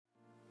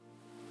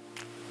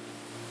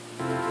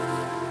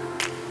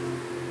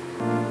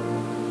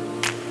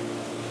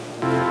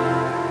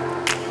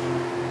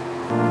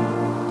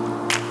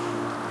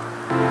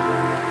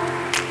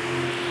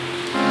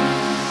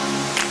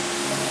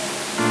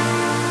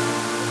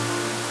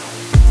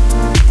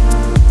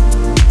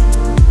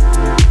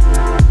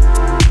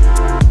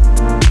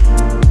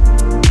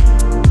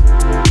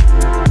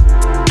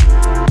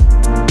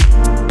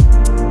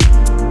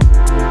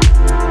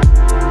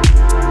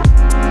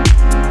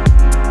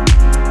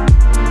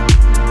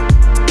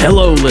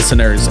Hello,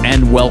 listeners,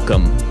 and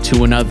welcome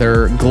to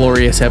another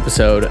glorious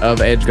episode of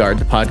EdgeGuard,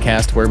 the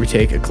podcast where we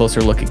take a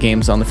closer look at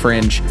games on the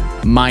fringe.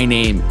 My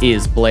name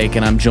is Blake,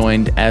 and I'm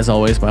joined, as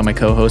always, by my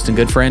co-host and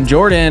good friend,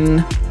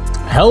 Jordan.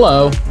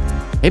 Hello.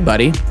 Hey,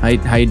 buddy.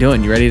 How you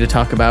doing? You ready to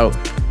talk about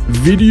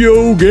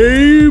video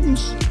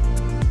games?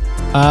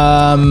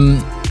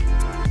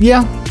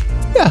 Yeah,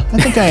 I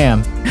think I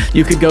am.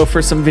 You could go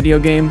for some video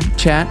game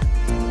chat.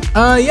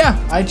 Yeah,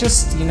 I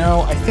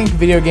think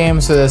video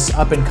games are this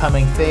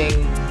up-and-coming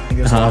thing. I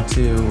think there's a lot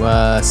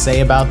to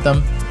say about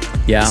them.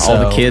 Yeah, So,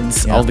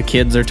 all the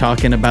kids are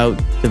talking about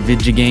the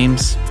video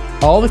games.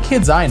 All the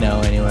kids I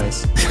know,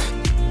 anyways.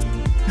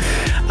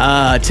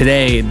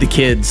 Today, the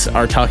kids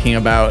are talking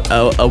about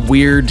a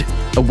weird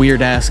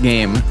ass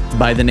game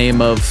by the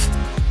name of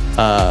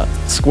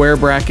Square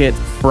Bracket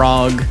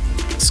Frog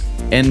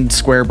and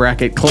Square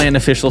Bracket Clan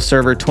Official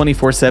Server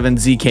 24/7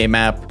 ZK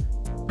Map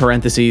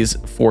parentheses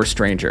for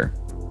Stranger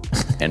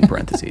end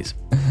parentheses.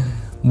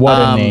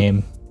 What a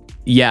name!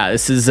 Yeah,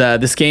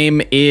 this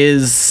game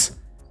is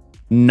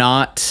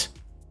not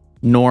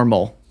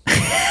normal.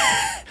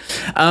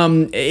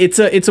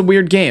 It's a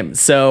weird game.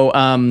 So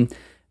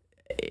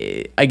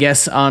I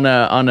guess on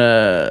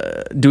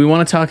a do we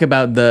want to talk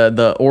about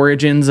the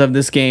origins of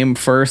this game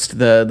first,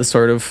 the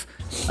sort of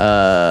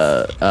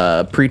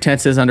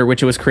pretenses under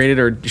which it was created,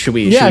 or should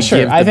we Yeah, should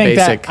we sure. give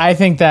the I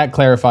think that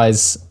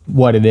clarifies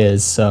what it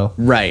is. So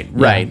right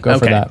go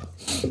for that.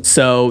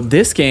 So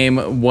this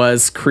game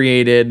was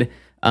created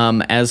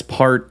as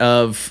part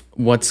of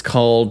what's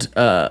called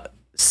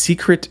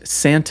Secret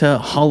Santa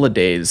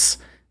Holidays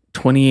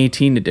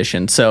 2018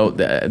 edition. So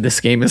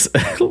this game is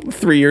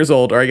 3 years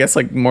old, or I guess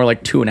like more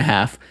like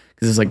 2.5,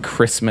 because it's like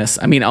Christmas.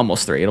 I mean,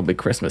 almost 3. It'll be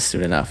Christmas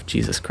soon enough.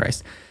 Jesus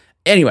Christ.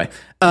 Anyway,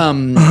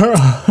 in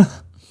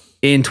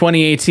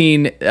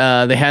 2018,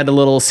 they had a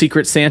little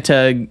Secret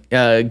Santa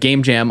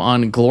game jam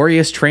on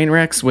Glorious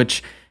Trainwrecks,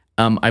 which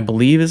I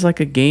believe is like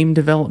a game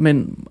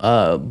development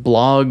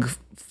blog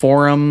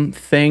forum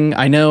thing.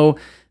 I know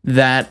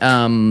that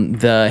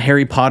the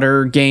Harry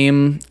Potter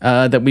game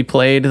that we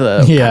played,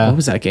 what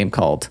was that game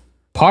called?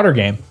 Potter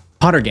game.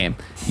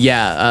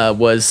 Yeah,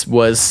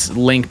 was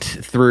linked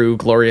through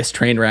Glorious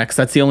Trainwrecks.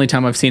 That's the only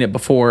time I've seen it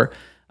before,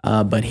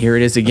 but here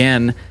it is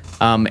again.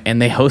 And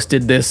they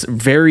hosted this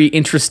very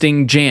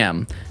interesting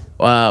jam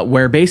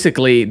where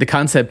basically the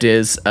concept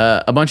is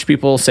a bunch of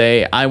people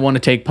say, I want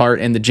to take part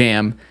in the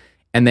jam.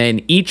 And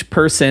then each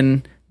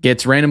person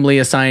gets randomly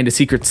assigned a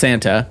Secret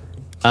Santa.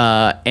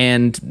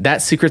 And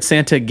that Secret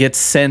Santa gets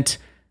sent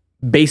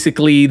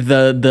basically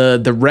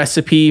the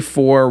recipe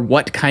for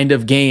what kind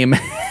of game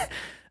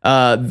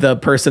the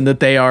person that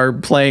they are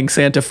playing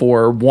Santa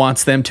for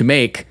wants them to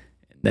make.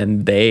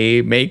 Then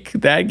they make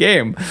that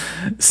game.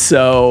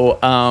 So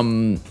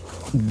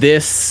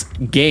this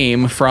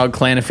game, Frog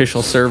Clan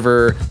Official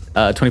Server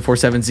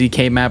 24/7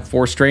 ZK Map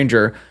for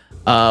Stranger,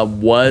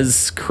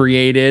 was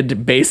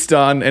created based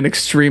on an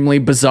extremely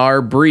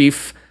bizarre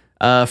brief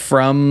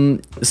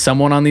from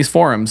someone on these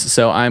forums.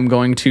 So I'm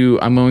going to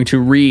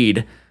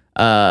read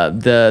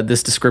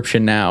this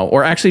description now.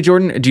 Or actually,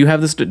 Jordan, do you have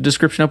this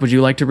description up? Would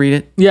you like to read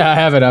it? Yeah, I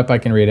have it up. I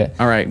can read it.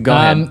 All right, go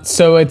ahead.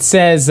 So it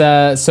says,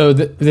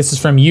 this is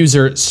from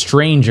user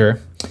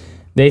Stranger.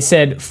 They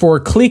said, for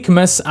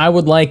Clickmas, I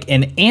would like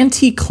an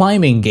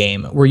anti-climbing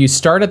game where you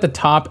start at the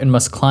top and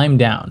must climb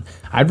down.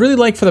 I'd really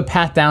like for the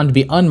path down to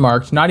be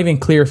unmarked, not even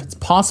clear if it's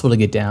possible to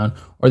get down,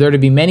 or there to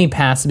be many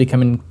paths that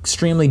become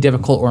extremely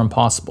difficult or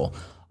impossible.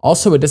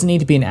 Also, it doesn't need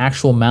to be an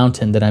actual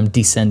mountain that I'm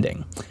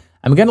descending.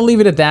 I'm going to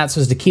leave it at that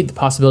so as to keep the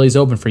possibilities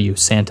open for you,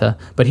 Santa.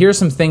 But here are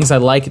some things I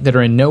like that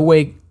are in no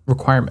way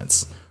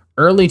requirements.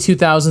 Early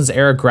 2000s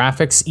era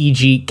graphics,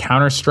 e.g.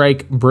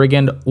 Counter-Strike,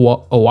 Brigand,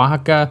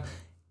 Oaxaca,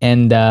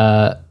 and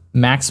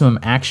maximum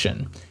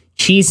action.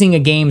 Cheesing a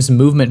game's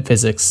movement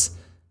physics.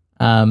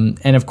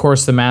 And of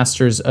course, the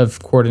masters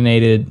of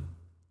coordinated...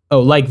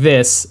 like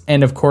this.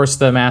 And of course,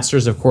 the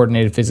masters of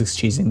coordinated physics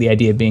cheesing. The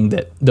idea being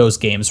that those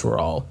games were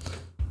all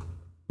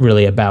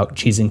really about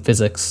cheesing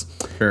physics.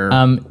 Sure.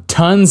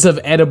 Tons of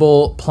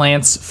edible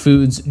plants,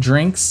 foods,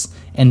 drinks,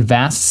 and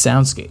vast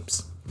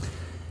soundscapes.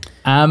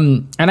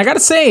 And I gotta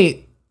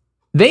say,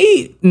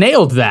 they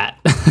nailed that.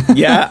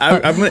 Yeah,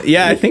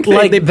 I think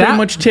they pretty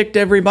much ticked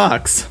every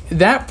box.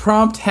 That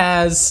prompt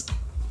has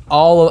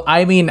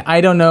I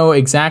don't know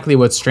exactly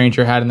what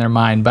Stranger had in their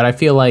mind, but I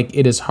feel like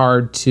it is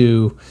hard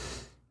to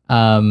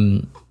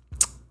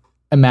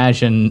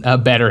imagine a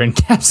better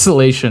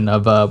encapsulation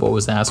of what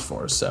was asked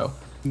for. So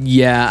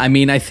yeah, I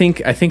mean, I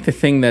think the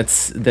thing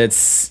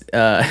that's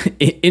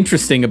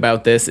interesting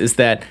about this is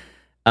that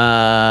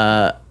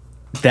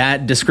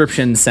that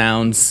description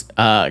sounds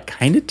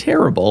kind of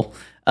terrible.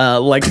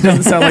 Like it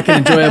doesn't sound like an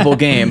enjoyable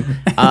game.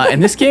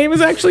 And this game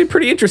is actually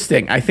pretty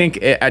interesting. I think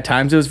at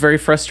times it was very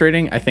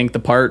frustrating. I think the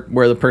part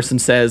where the person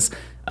says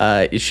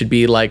it should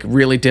be like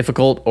really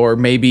difficult or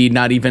maybe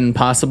not even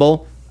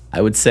possible,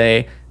 I would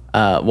say,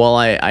 while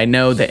I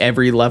know that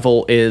every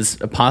level is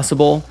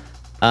possible,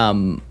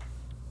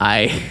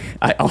 I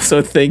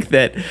also think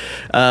that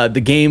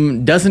the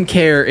game doesn't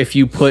care if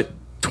you put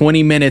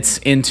 20 minutes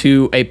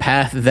into a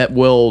path that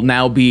will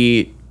now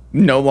be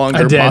no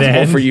longer possible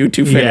end. for you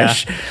to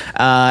finish.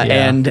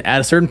 And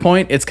at a certain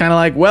point, it's kind of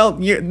like, well,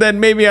 then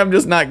maybe I'm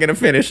just not going to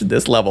finish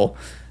this level.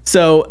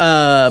 So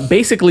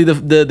basically,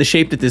 the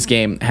shape that this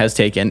game has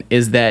taken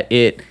is that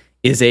it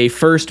is a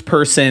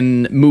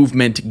first-person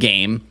movement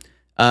game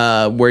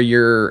where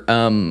you're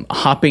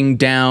hopping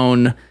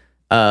down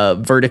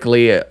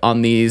vertically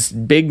on these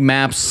big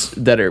maps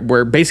that are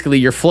where basically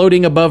you're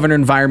floating above an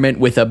environment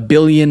with a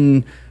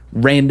billion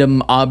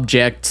random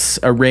objects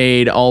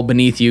arrayed all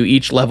beneath you.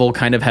 Each level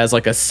kind of has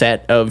like a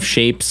set of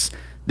shapes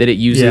that it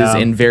uses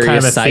in various kind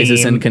of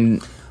sizes theme.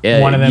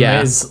 and One of them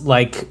is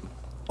like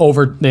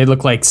they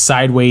look like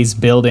sideways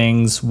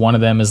buildings. One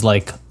of them is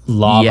like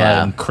lava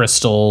and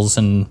crystals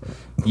and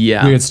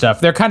weird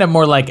stuff. They're kind of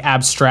more like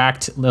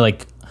abstract,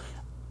 like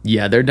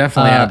they're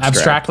definitely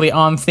abstractly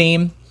on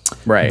theme.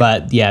 Right.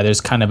 But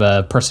there's kind of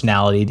a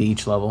personality to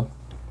each level.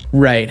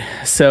 Right.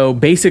 So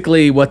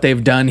basically what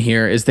they've done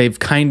here is they've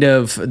kind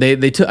of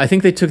I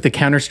think they took the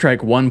Counter-Strike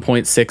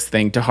 1.6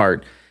 thing to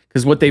heart,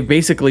 because what they've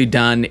basically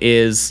done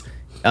is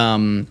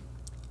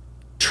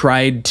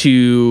tried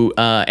to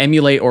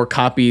emulate or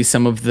copy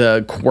some of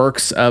the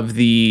quirks of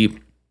the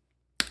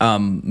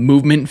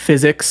movement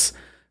physics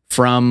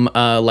from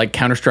like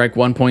Counter-Strike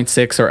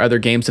 1.6 or other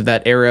games of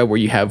that era, where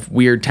you have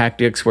weird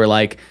tactics where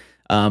like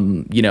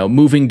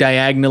moving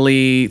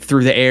diagonally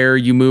through the air,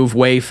 you move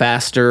way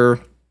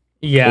faster.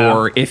 Yeah,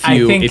 or if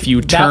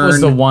you turn, that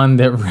was the one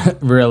that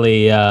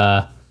really,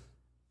 well,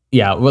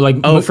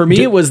 like for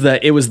me it was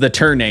the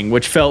turning,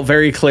 which felt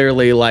very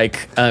clearly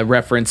like a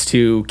reference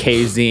to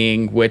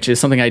K-Zing, which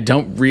is something I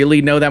don't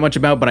really know that much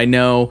about, but I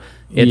know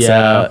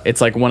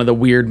it's like one of the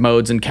weird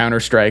modes in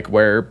Counter-Strike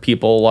where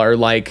people are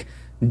like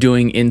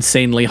doing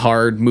insanely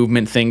hard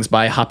movement things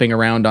by hopping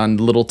around on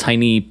little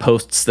tiny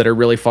posts that are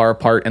really far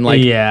apart, and like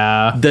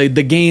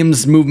the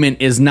game's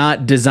movement is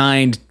not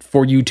designed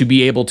for you to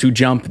be able to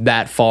jump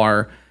that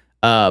far,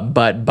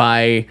 but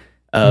by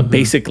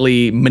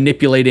basically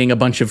manipulating a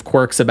bunch of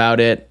quirks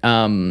about it,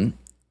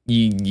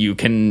 you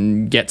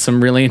can get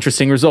some really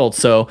interesting results.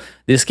 So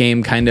this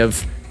game kind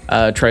of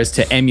tries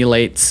to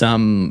emulate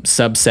some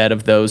subset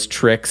of those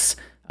tricks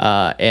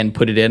and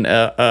put it in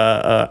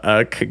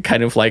a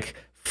kind of like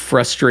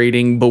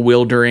frustrating,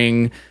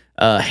 bewildering,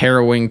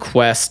 harrowing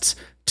quest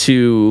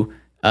to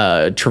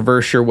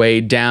traverse your way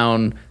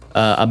down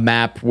a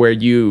map where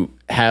you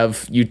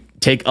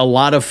take a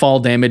lot of fall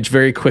damage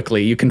very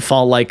quickly. You can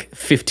fall like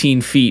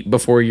 15 feet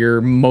before you're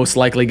most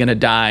likely going to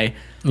die.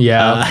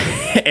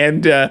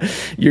 And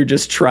you're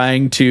just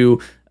trying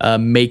to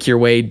make your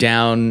way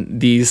down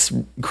these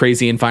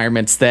crazy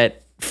environments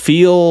that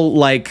feel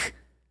like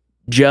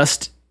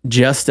just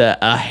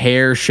a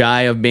hair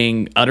shy of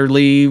being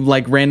utterly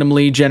like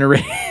randomly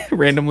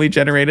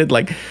generated.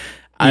 Like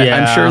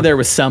I'm sure there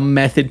was some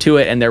method to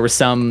it, and there was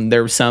some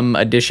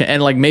addition,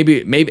 and like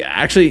maybe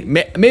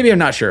I'm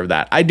not sure of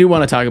that. I do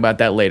want to talk about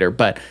that later,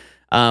 but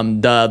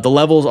the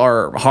levels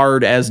are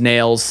hard as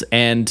nails,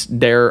 and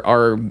there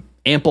are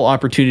ample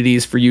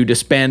opportunities for you to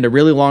spend a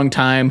really long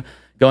time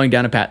going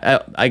down a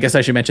path. I guess I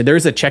should mention there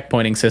is a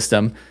checkpointing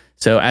system.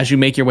 So as you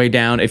make your way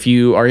down, if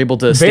you are able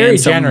to very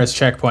generous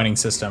checkpointing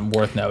system,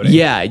 worth noting.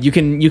 Yeah, you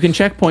can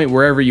checkpoint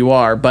wherever you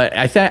are, but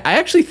I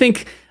actually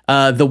think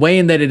the way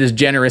in that it is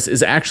generous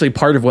is actually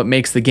part of what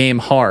makes the game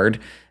hard,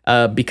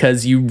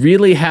 because you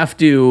really have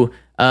to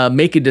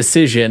make a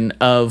decision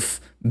of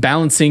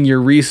balancing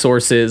your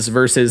resources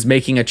versus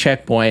making a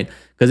checkpoint.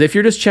 Because if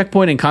you're just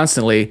checkpointing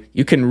constantly,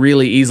 you can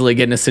really easily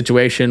get in a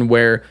situation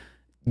where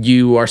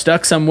you are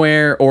stuck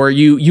somewhere, or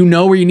you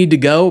know where you need to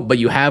go, but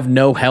you have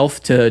no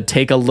health to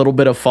take a little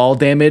bit of fall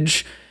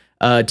damage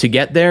to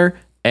get there,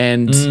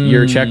 and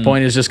your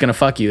checkpoint is just going to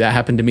fuck you. That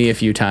happened to me a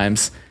few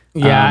times.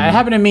 Yeah, it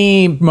happened to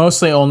me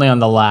mostly only on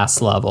the last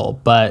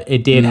level, but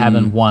it did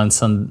happen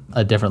once on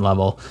a different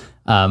level.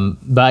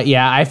 But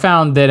yeah, I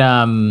found that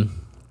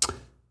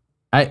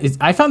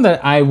I found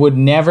that I would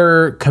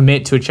never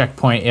commit to a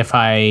checkpoint if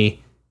I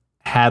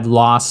had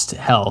lost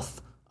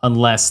health,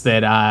 unless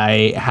that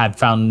I had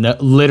found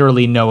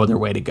literally no other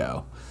way to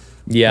go.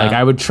 Yeah, like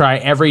I would try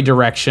every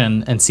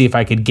direction and see if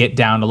I could get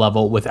down a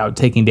level without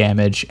taking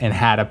damage, and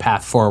had a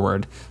path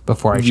forward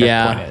before I checkpointed.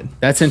 Yeah,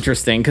 that's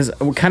interesting, because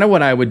kind of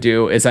what I would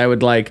do is I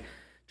would like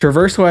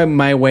traverse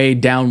my way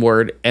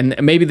downward, and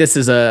maybe this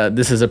is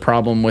a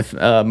problem with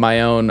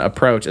my own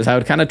approach, is I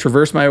would kind of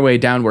traverse my way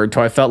downward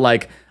till I felt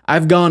like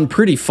I've gone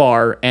pretty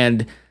far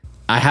and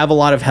I have a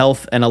lot of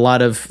health and a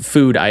lot of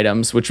food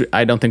items, which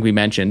I don't think we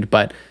mentioned,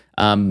 but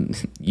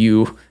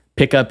you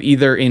pick up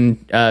either in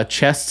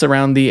chests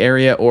around the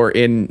area or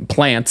in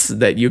plants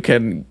that you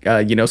can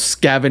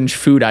scavenge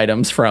food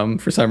items from.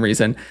 For some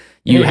reason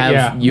you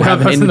have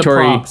an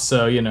inventory, prompts,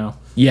 so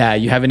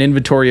you have an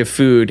inventory of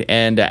food,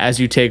 and as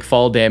you take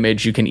fall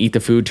damage you can eat the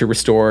food to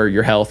restore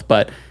your health.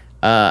 But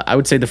I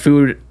would say the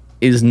food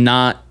is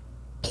not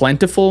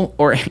plentiful,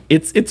 or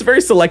it's very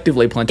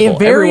selectively plentiful. It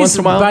varies every once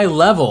in a while by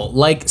level,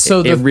 like so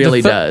it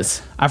really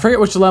does. I forget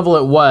which level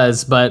it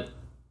was, but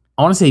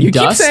I want to say You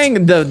Dust. keep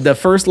saying the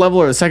first level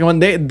or the second one.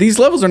 These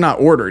levels are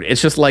not ordered.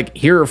 It's just like,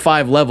 here are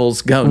 5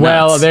 levels. Go nuts.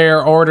 Well,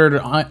 they're ordered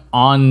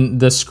on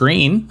the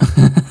screen.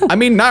 I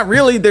mean, not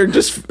really. They're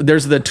just,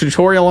 there's the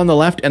tutorial on the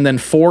left and then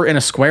 4 in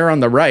a square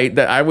on the right.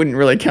 That I wouldn't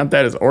really count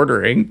that as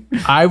ordering.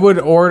 I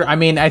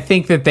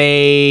think that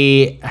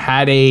they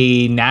had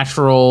a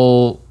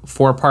natural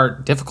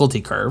 4-part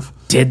difficulty curve.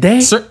 Did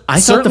they?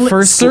 I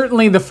thought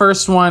certainly the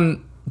first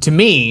one to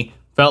me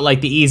felt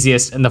like the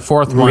easiest, and the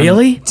fourth one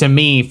really to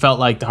me felt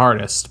like the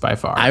hardest by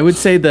far. I would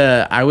say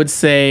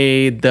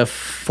the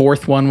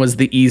fourth one was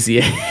the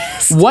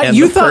easiest. What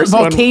you thought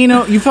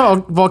Volcano? You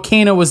thought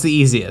Volcano was the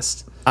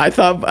easiest. I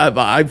thought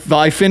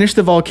I finished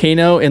the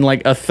Volcano in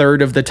like a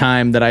third of the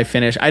time that I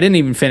finished. I didn't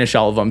even finish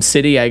all of them.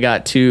 City,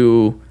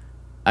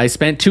 I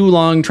spent too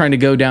long trying to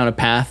go down a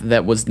path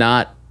that was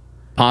not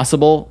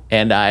possible,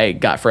 and I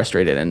got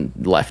frustrated and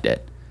left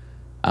it.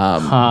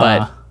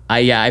 But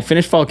I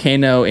finished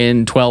Volcano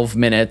in 12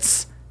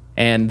 minutes,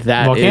 and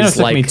that Volcano is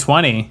took like me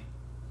 20.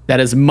 That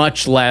is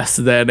much less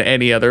than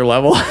any other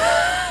level.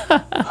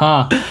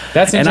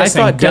 That's interesting. And I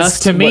thought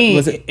Dust, to me,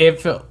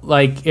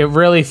 it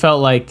really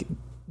felt like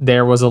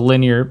there was a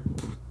linear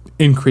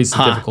increase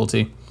in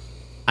difficulty.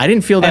 I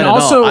didn't feel that and at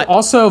also, all.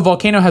 Also,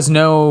 Volcano has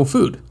no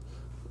food.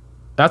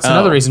 That's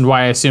another reason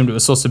why I assumed it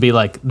was supposed to be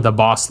like the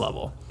boss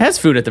level. It has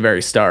food at the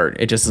very start.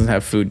 It just doesn't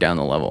have food down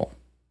the level.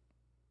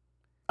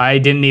 I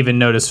didn't even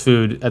notice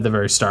food at the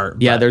very start.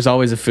 Yeah, there's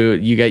always a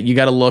food. You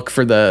got to look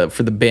for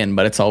the bin,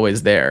 but it's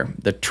always there.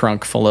 The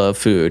trunk full of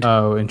food.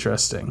 Oh,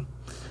 interesting.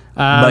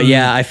 But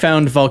yeah, I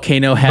found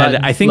Volcano had.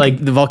 I think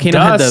like the Volcano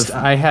Dust,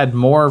 had I had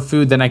more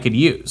food than I could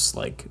use,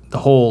 like the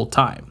whole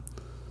time.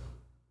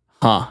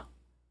 Huh.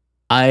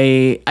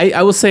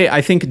 I will say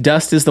I think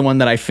Dust is the one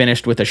that I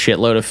finished with a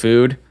shitload of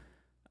food.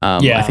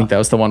 I think that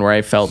was the one where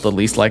I felt the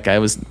least like I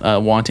was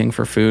wanting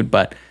for food.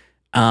 But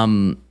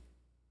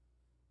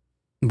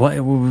what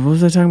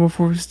was I talking about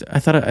before?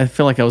 I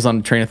feel like I was on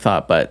a train of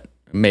thought, but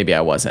maybe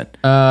I wasn't.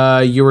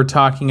 You were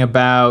talking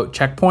about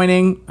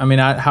checkpointing. I mean,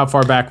 how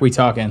far back are we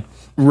talking?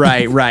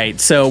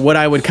 Right. So what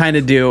I would kind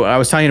of do, I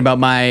was talking about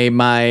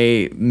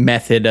my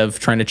method of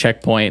trying to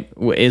checkpoint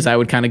is I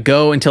would kind of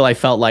go until I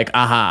felt like,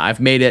 aha, I've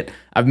made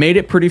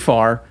it pretty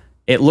far.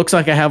 It looks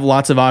like I have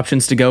lots of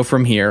options to go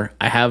from here.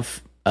 I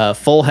have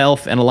full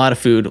health and a lot of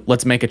food.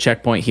 Let's make a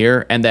checkpoint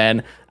here. And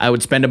then I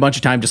would spend a bunch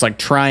of time just like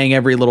trying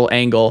every little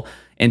angle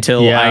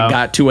until I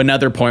got to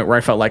another point where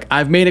I felt like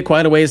I've made it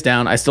quite a ways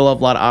down. I still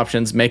have a lot of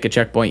options. Make a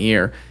checkpoint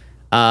here.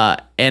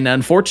 And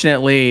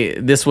unfortunately,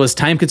 this was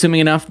time consuming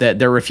enough that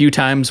there were a few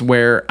times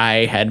where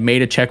I had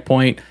made a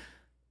checkpoint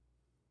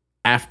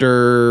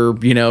after,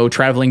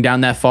 traveling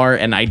down that far,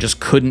 and I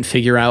just couldn't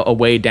figure out a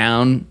way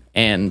down.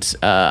 And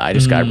I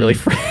just got really,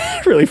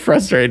 really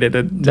frustrated.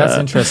 And, that's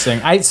interesting.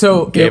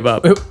 gave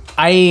up.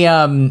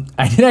 I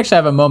did actually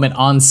have a moment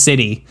on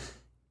City,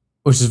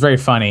 which is very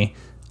funny,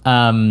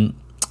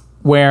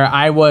 where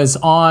I was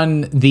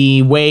on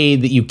the way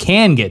that you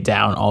can get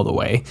down all the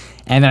way.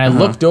 And then I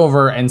looked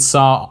over and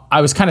saw, I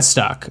was kind of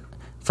stuck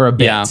for a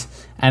bit. Yeah.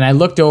 And I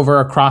looked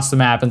over across the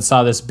map and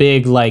saw this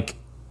big like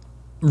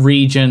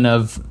region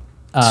of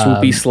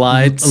swoopy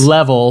slides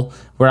level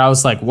where I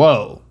was like,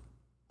 whoa,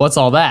 what's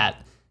all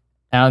that?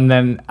 And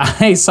then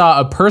I saw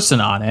a person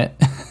on it,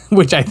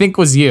 which I think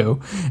was you.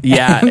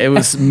 Yeah, it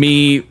was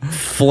me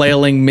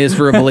flailing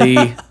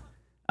miserably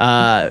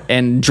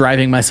and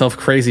driving myself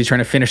crazy trying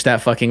to finish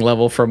that fucking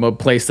level from a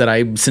place that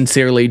I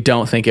sincerely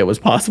don't think it was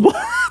possible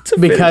to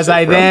because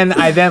I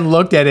then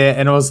looked at it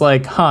and was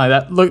like,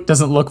 that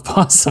doesn't look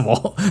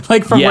possible.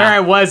 Like from where I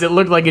was, it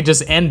looked like it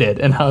just ended,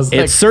 and I was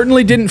like, it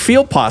certainly didn't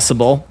feel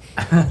possible.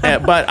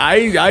 But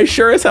I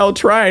sure as hell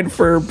tried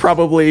for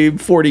probably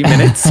 40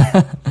 minutes.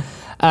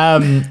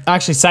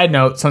 Actually, side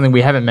note, something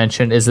we haven't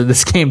mentioned is that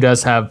this game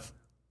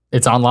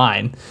it's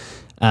online.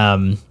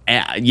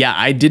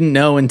 I didn't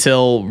know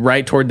until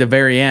right toward the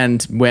very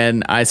end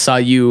when I saw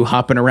you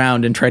hopping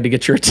around and tried to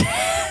get your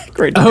attack.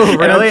 Oh,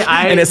 really?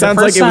 And it sounds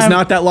like it was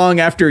not that long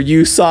after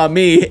you saw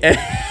me.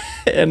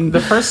 And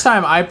the first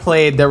time I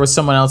played, there was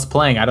someone else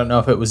playing. I don't know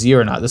if it was you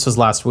or not. This was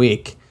last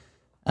week.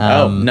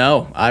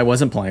 No, I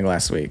wasn't playing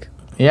last week.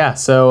 Yeah,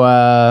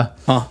 so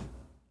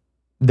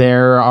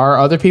there are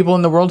other people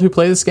in the world who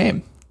play this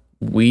game.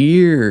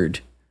 Weird.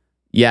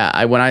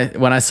 Yeah, when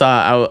I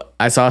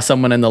saw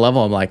someone in the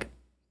level, I'm like,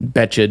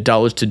 betcha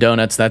dollars to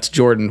donuts, that's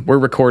Jordan. We're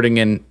recording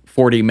in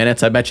 40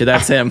 minutes. I bet you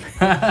that's him.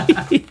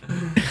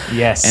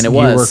 Yes, and you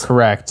were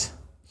correct.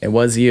 It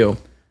was you.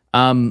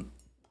 I'm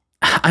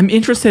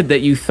interested that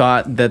you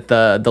thought that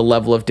the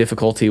level of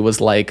difficulty was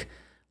like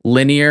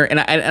linear, and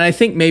I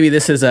think maybe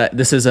this is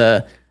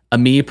a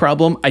me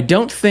problem. I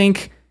don't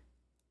think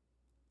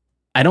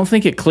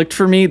it clicked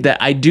for me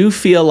that I do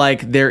feel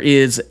like there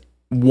is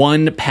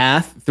one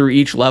path through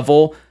each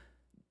level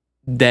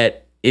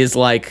that is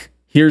like,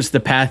 here's the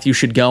path you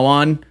should go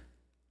on.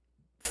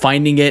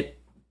 Finding it.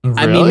 Really?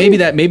 I mean,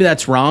 maybe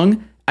that's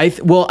wrong.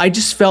 I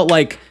just felt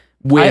like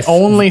I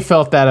only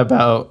felt that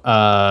about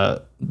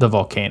the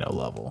volcano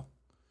level.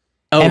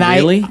 Oh, and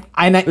really?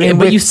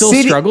 But you still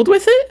struggled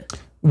with it?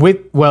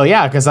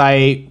 Because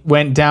I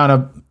went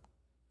down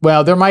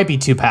there might be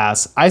 2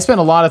 paths. I spent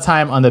a lot of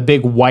time on the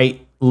big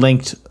white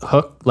linked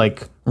hook,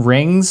 like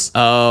rings.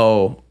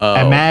 Oh.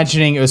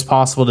 Imagining it was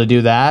possible to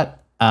do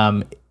that.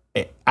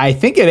 I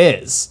think it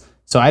is.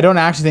 So I don't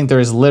actually think there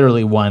is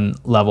literally one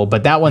level,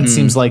 but that one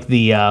seems like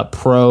the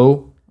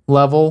pro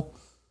level.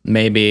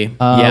 Maybe.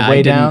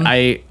 Way down.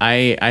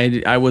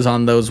 I was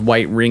on those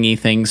white ringy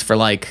things for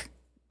like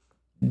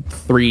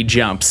 3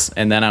 jumps,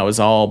 and then I was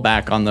all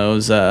back on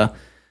those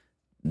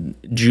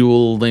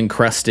jewel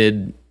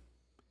encrusted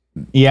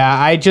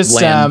I just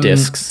land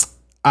discs.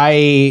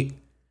 I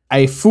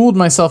fooled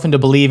myself into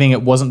believing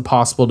it wasn't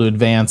possible to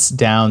advance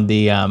down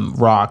the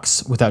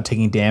rocks without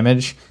taking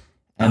damage.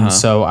 And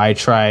so I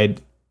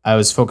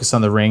was focused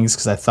on the rings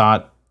because I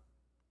thought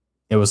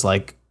it was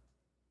like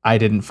I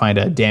didn't find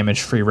a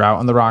damage-free route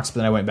on the rocks, but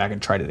then I went back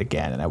and tried it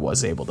again, and I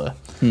was able to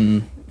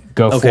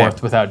go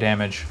forth without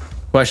damage.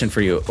 Question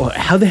for you: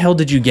 how the hell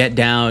did you get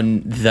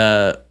down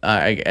the?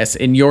 I guess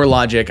in your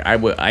logic,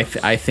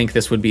 I think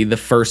this would be the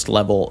first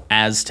level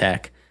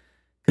Aztec,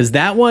 because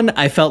that one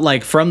I felt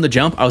like from the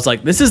jump I was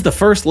like, this is the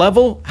first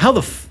level.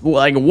 How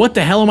what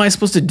the hell am I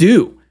supposed to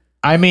do?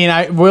 I mean,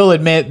 I will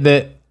admit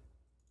that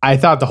I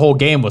thought the whole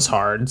game was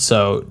hard,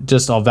 so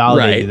just I'll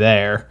validate you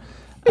there.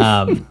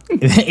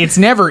 It's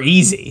never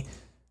easy,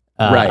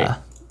 right?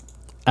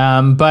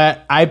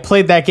 But I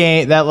played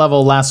that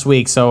level last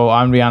week, so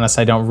I'm gonna be honest,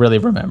 I don't really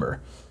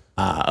remember.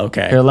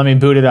 Okay. Here, let me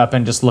boot it up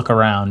and just look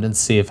around and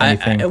see if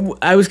anything.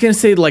 I was gonna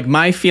say, like,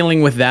 my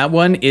feeling with that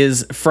one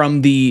is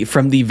from the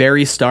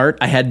very start,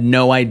 I had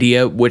no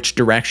idea which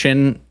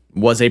direction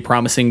was a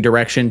promising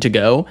direction to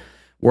go.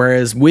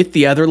 Whereas with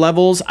the other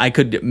levels, I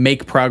could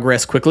make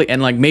progress quickly,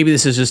 and like maybe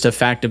this is just a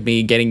fact of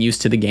me getting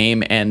used to the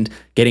game and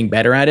getting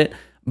better at it.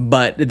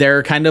 But there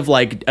are kind of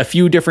like a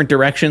few different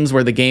directions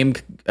where the game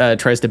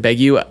tries to beg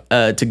you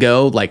to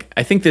go. Like,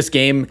 I think this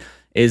game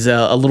is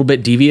a little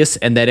bit devious,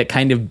 and that it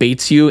kind of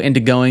baits you into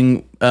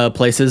going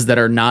places that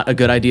are not a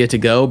good idea to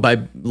go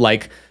by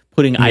like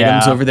putting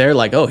items over there.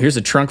 Like, oh, here's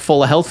a trunk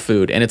full of health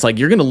food. And it's like,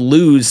 you're going to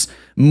lose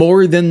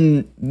more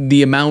than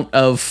the amount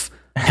of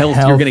health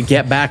you're going to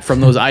get back from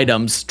those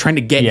items trying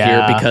to get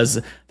here, because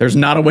there's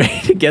not a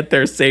way to get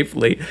there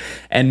safely.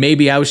 And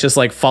maybe I was just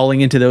like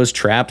falling into those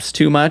traps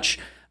too much.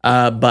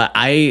 But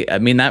I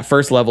mean, that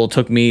first level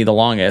took me the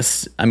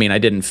longest. I mean, I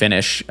didn't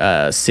finish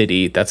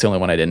City. That's the only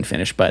one I didn't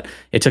finish, but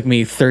it took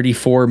me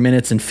 34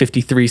 minutes and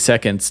 53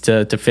 seconds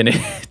to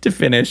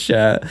finish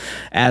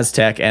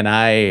Aztec. And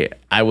I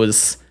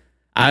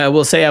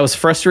will say I was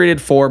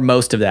frustrated for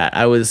most of that.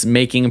 I was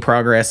making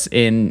progress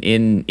in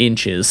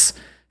inches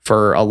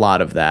for a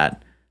lot of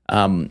that.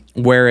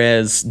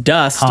 Whereas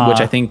Dust, which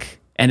I think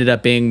ended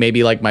up being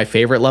maybe like my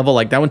favorite level,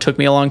 like that one took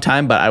me a long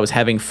time, but I was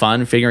having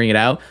fun figuring it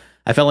out.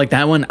 I felt like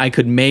that one I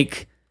could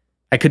make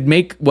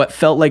what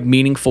felt like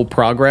meaningful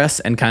progress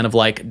and kind of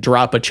like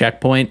drop a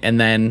checkpoint, and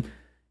then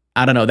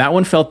I don't know, that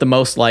one felt the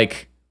most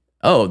like,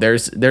 oh,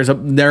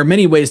 there are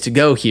many ways to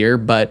go here,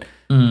 but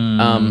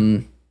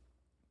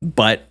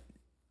but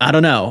I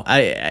don't know.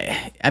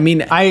 I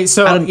mean,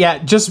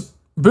 just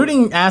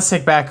booting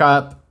Aztec back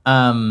up.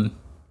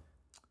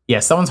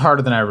 Yes, that one's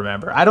harder than I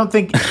remember. I don't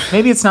think,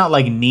 maybe it's not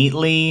like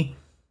neatly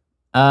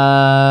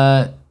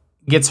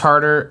gets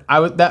harder.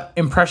 That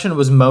impression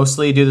was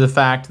mostly due to the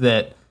fact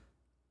that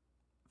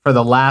for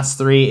the last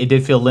 3, it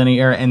did feel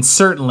linear, and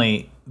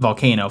certainly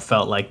Volcano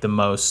felt like the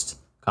most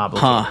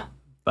complicated.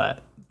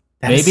 But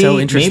that's so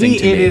interesting.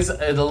 Maybe it is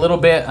a little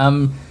bit.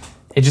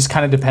 It just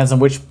kind of depends on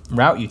which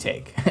route you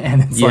take,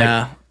 and it's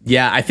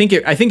Yeah, I think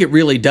it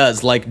really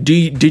does. Like,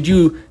 did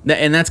you?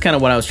 And that's kind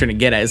of what I was trying to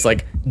get at. Is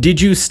like,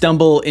 did you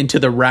stumble into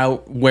the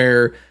route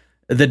where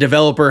the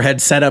developer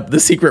had set up the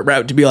secret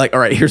route to be like, all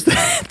right, here's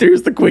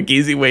the quick,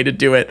 easy way to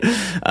do it,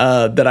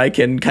 that I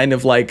can kind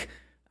of like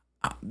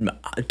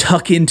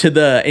tuck into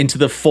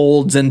the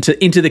folds and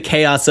into the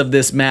chaos of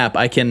this map.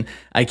 I can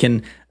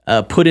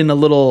put in a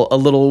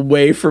little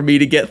way for me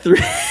to get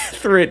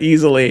through it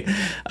easily,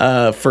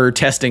 for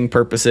testing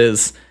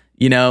purposes.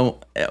 You know,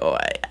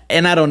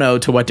 and I don't know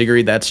to what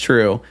degree that's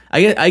true.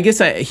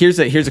 Here's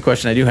a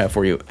question I do have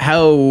for you.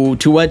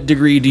 To what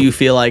degree do you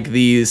feel like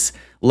these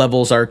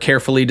levels are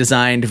carefully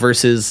designed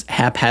versus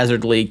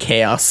haphazardly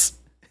chaos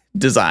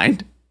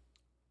designed?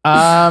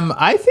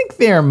 I think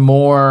they're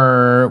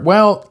more,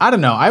 well, I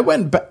don't know.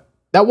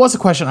 That was a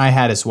question I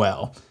had as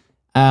well.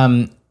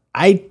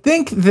 I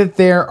think that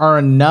there are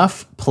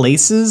enough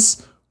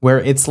places where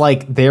it's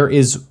like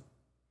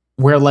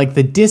where like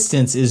the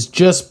distance is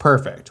just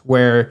perfect,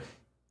 where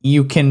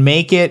you can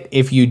make it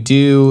if you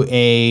do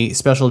a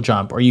special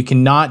jump, or you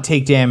cannot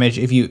take damage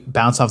if you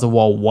bounce off the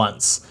wall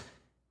once.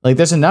 Like,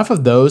 there's enough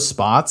of those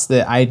spots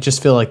that I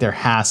just feel like there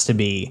has to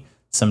be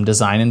some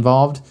design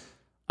involved.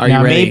 Are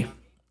you ready?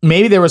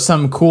 Maybe there was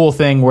some cool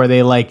thing where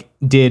they like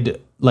did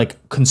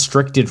like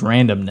constricted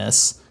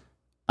randomness.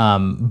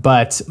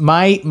 But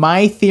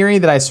my theory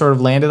that I sort of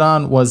landed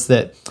on was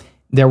that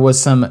there was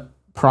some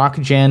proc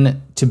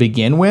gen to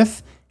begin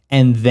with,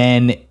 and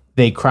then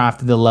they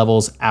crafted the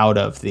levels out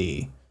of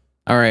the.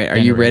 All right, are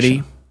you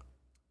ready?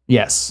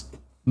 Yes.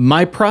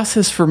 My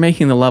process for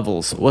making the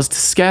levels was to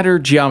scatter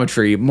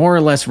geometry more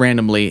or less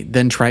randomly,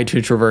 then try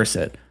to traverse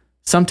it.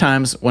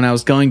 Sometimes, when I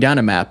was going down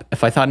a map,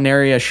 if I thought an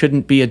area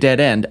shouldn't be a dead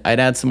end, I'd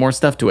add some more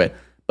stuff to it.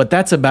 But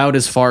that's about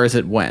as far as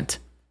it went.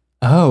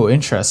 Oh,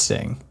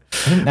 interesting.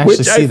 I didn't actually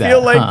Which see I that.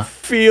 feel like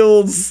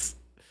feels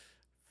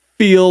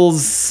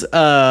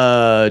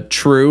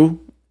true.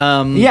 Yeah,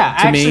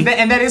 to actually, me.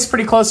 and that is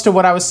pretty close to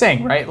what I was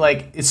saying, right?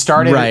 Like, it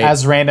started Right.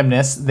 as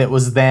randomness that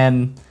was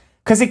then...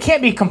 Because it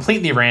can't be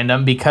completely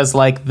random because,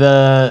 like,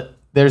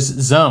 there's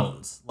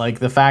zones. Like,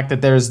 the fact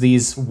that there's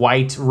these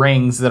white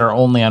rings that are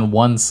only on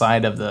one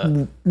side of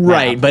the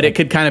Right, map. but it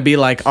could kind of be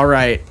like, all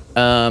right,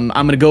 I'm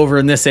going to go over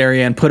in this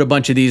area and put a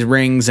bunch of these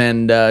rings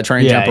and try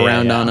and Yeah, jump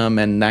around on them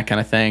and that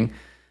kind of thing.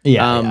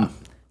 Yeah.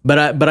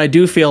 But I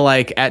do feel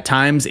like at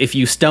times if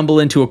you stumble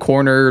into a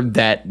corner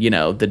that, you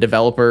know, the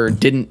developer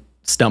didn't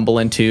stumble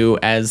into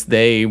as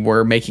they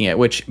were making it,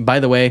 which, by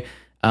the way,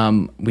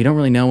 we don't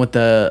really know what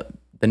the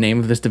name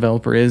of this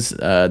developer is.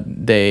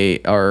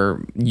 They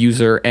are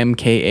user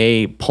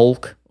MKA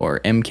Polk or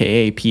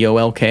MKA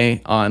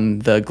POLK on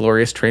the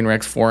Glorious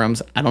Trainwrecks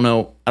forums. I don't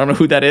know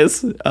who that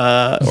is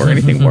or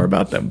anything more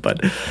about them.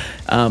 But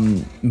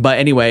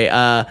anyway,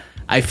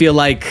 I feel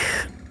like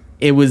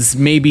it was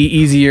maybe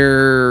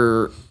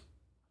easier.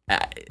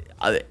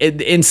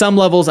 In some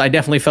levels, I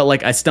definitely felt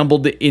like I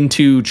stumbled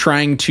into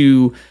trying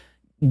to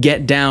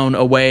get down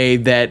a way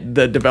that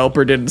the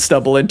developer didn't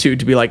stumble into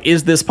to be like,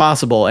 is this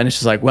possible? And it's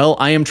just like, well,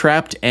 I am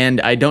trapped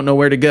and I don't know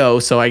where to go.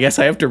 So I guess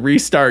I have to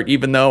restart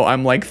even though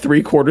I'm like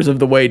 3/4 of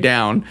the way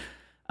down.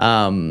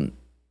 So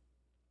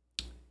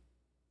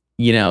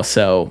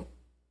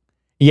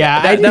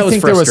Yeah, that was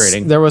think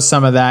frustrating. There was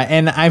some of that.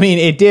 And I mean,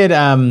 it did.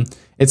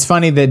 It's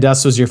funny that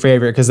Dust was your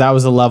favorite because that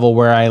was a level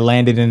where I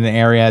landed in an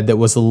area that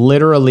was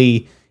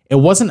literally, it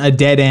wasn't a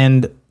dead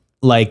end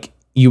like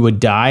you would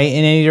die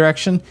in any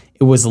direction.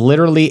 It was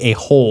literally a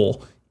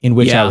hole in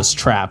which I was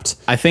trapped.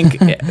 I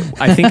think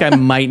I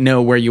might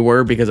know where you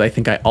were because I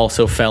think I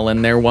also fell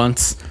in there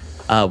once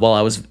while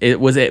I was.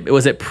 Was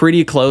it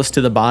pretty close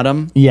to the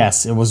bottom?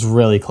 Yes, it was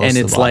really close. And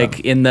to it's the bottom.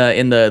 like in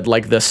the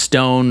like the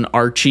stone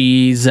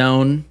archy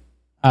zone.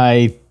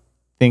 I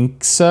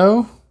think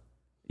so.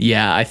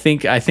 Yeah, I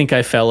think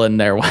I fell in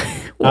there.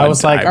 I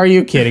was like, "Are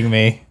you kidding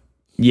me?"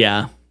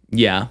 Yeah.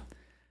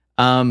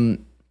 So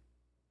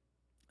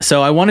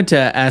I wanted to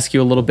ask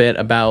you a little bit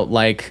about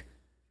like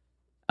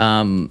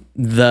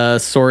the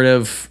sort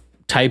of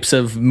types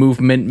of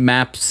movement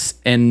maps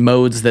and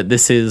modes that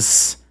this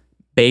is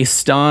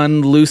based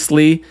on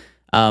loosely.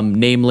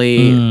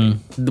 Namely,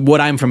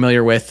 what I'm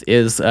familiar with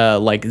is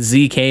like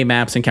ZK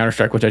maps in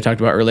Counter-Strike, which I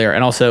talked about earlier,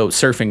 and also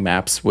surfing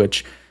maps,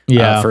 which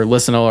for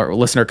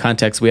listener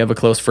context, we have a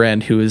close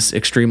friend who is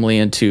extremely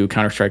into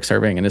Counter-Strike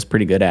surfing and is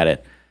pretty good at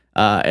it.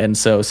 And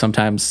so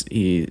sometimes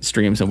he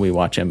streams and we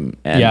watch him.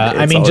 And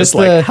I mean, just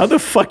like, how the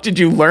fuck did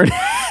you learn?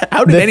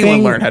 How did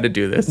anyone learn how to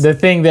do this? The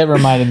thing that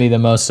reminded me the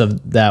most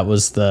of that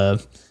was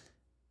the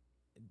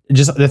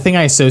thing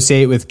I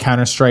associate with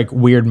Counter-Strike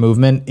weird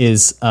movement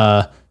is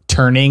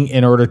turning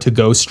in order to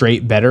go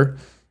straight better.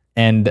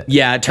 And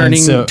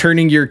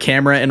turning your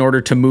camera in order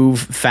to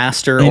move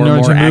faster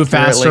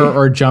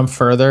or jump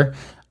further.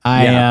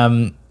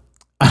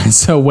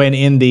 So when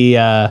in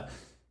the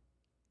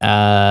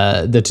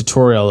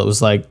tutorial, it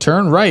was like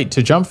turn right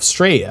to jump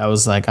straight. I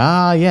was like,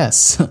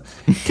 yes,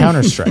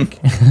 Counter-Strike.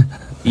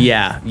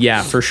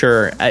 Yeah, for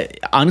sure.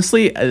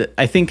 Honestly,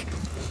 I think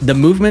the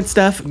movement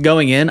stuff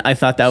going in, I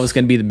thought that was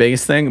going to be the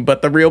biggest thing,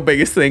 but the real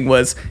biggest thing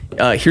was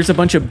here's a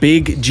bunch of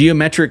big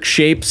geometric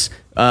shapes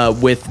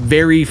with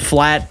very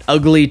flat,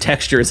 ugly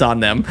textures on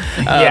them.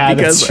 Because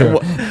that's true.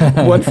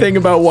 One thing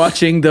about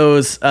watching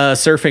those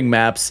surfing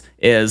maps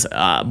is,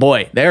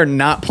 boy, they're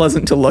not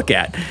pleasant to look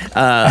at.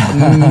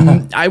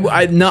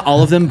 I not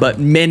all of them, but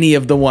many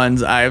of the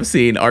ones I have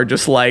seen are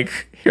just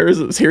like,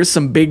 here's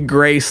some big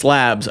gray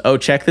slabs. Oh,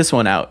 check this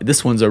one out.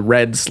 This one's a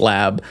red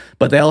slab,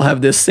 but they all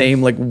have this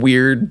same like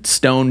weird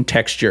stone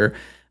texture.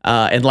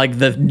 And like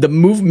the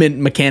movement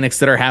mechanics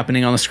that are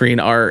happening on the screen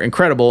are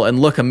incredible and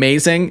look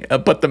amazing,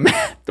 but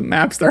the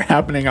maps they're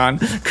happening on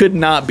could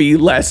not be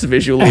less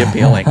visually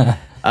appealing.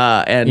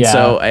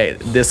 So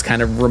this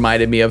kind of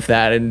reminded me of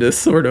that and this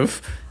sort of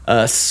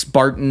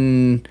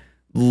Spartan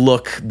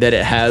look that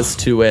it has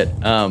to it.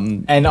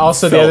 And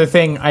also the other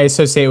thing I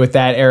associate with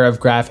that era of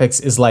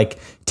graphics is like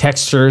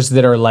textures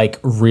that are like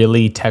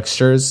really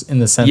textures in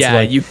the sense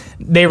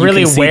they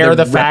really wear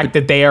the fact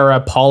that they are a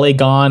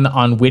polygon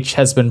on which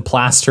has been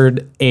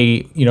plastered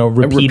a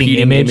repeating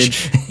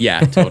image. Yeah,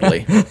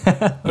 totally.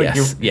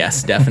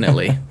 Yes,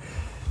 definitely.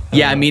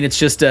 Yeah, I mean, it's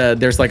just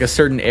there's like a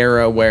certain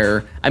era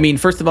where, I mean,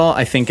 first of all,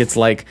 I think it's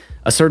like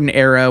a certain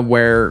era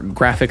where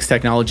graphics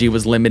technology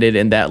was limited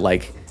in that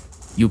like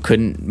you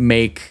couldn't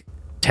make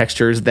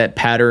textures that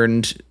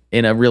patterned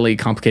in a really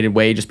complicated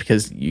way just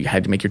because you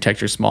had to make your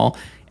textures small.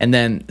 And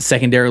then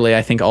secondarily,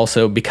 I think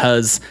also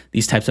because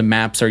these types of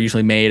maps are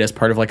usually made as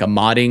part of like a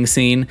modding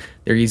scene,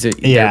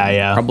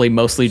 they're probably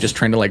mostly just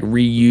trying to like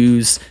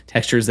reuse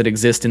textures that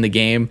exist in the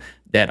game.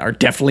 that are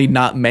definitely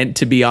not meant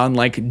to be on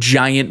like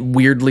giant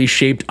weirdly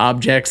shaped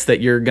objects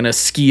that you're gonna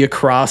ski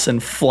across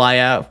and fly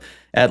out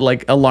at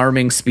like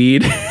alarming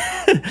speed.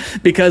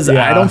 Because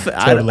Yeah,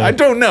 I totally.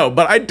 don't know,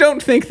 but I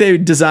don't think they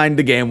designed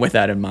the game with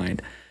that in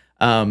mind.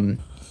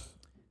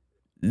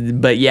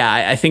 But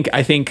yeah, I think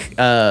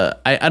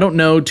I don't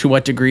know to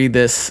what degree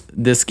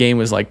this game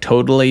was like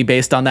totally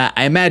based on that.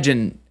 I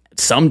imagine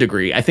some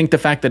degree. I think the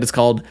fact that it's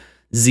called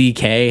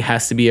ZK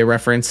has to be a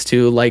reference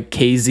to like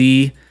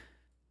KZ,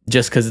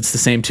 just because it's the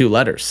same two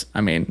letters.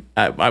 I mean,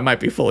 I might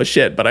be full of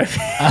shit, but I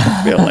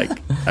feel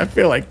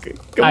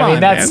like come I on, mean,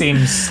 that man.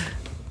 seems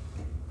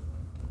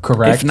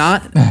correct.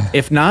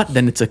 If not,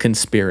 then it's a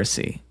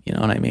conspiracy. You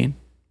know what I mean?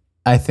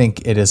 I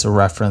think it is a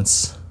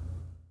reference.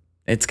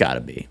 It's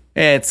gotta be.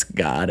 It's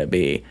gotta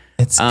be.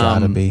 It's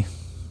gotta be.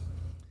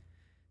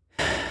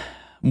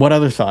 What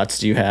other thoughts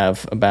do you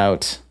have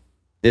about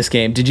this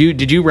game? Did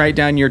you write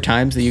down your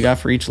times that you got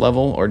for each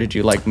level, or did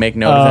you like make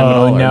note of them at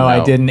all? Oh or no,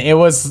 I didn't. It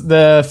was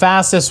the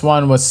fastest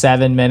one was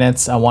 7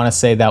 minutes. I want to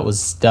say that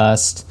was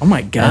Dust. Oh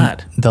my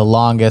god. The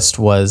longest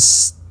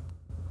was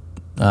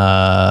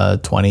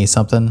 20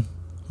 something,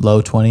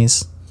 low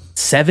 20s.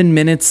 7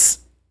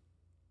 minutes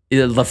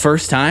the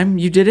first time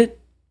you did it?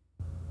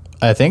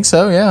 I think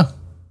so, yeah.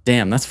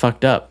 Damn, that's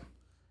fucked up.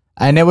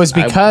 And it was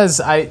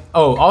because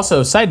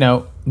also side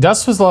note,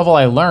 Dust was the level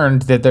I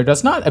learned that there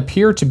does not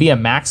appear to be a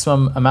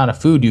maximum amount of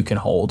food you can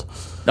hold.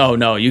 Oh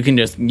no, you can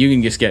just get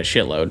a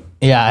shitload.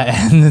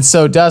 Yeah, and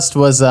so Dust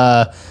was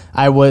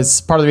I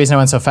was part of the reason I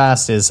went so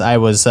fast is I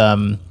was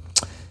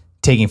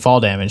taking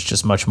fall damage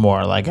just much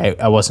more. Like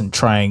I wasn't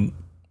trying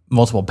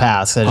multiple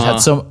paths. I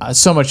just had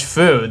so much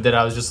food that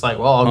I was just like,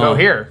 well, I'll go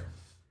here.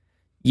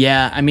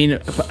 Yeah, I mean,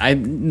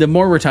 the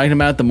more we're talking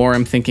about, the more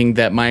I'm thinking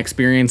that my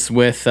experience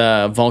with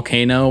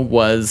Volcano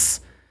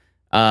was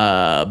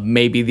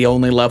maybe the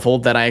only level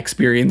that I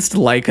experienced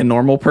like a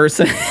normal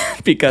person.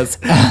 Because,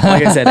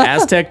 like I said,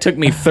 Aztec took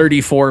me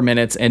 34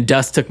 minutes and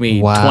Dust took me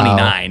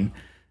 29.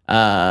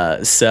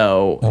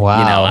 So, you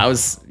know,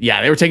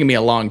 they were taking me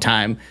a long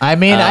time. I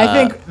mean, I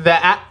think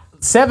the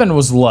 7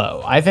 was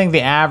low. I think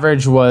the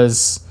average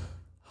was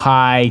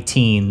high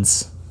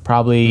teens,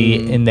 probably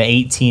in the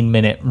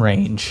 18-minute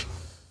range.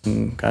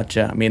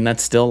 Gotcha. I mean,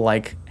 that's still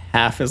like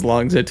half as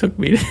long as it took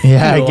me to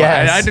Yeah, do I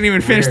guess. I didn't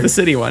even finish the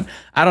city one.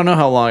 I don't know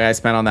how long I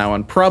spent on that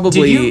one.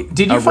 Probably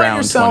did you around find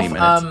yourself 20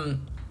 minutes.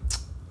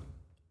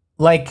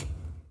 like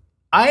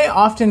I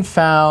often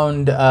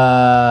found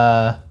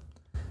like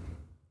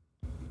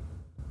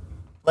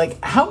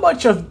how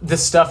much of the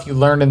stuff you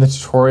learned in the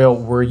tutorial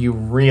were you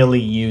really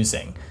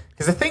using?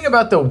 Because the thing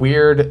about the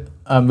weird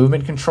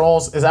movement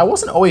controls is I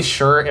wasn't always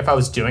sure if I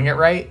was doing it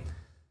right.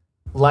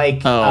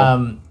 Like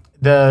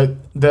the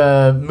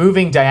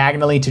moving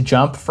diagonally to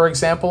jump, for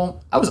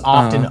example, I was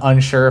often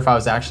unsure if I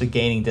was actually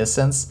gaining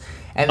distance.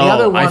 And the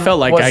other one I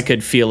felt like I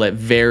could feel it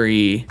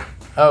very.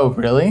 Oh,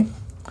 really?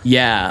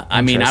 Yeah,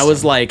 I mean,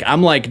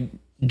 I'm like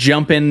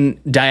jumping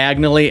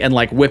diagonally and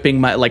like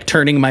whipping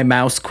turning my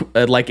mouse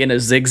like in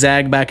a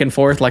zigzag back and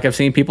forth, like I've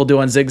seen people do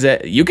on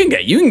zigzag. You can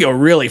go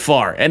really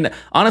far, and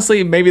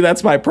honestly, maybe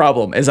that's my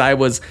problem. Is I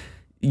was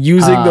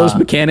using those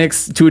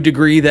mechanics to a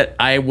degree that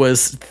I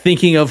was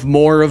thinking of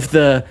more of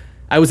the.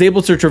 I was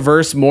able to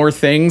traverse more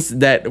things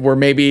that were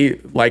maybe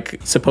like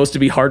supposed to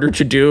be harder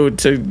to do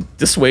to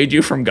dissuade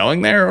you from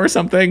going there or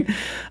something.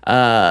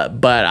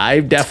 But I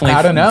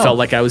definitely felt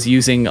like I was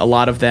using a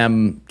lot of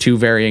them to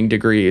varying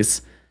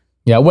degrees.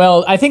 Yeah,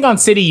 well, I think on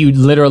City you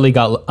literally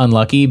got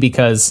unlucky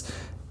because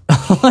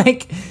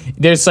like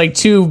there's like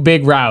 2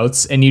 big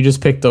routes and you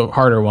just picked the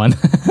harder one.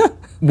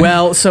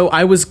 Well, so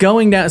I was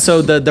going down.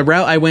 So the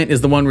route I went is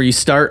the one where you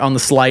start on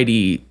the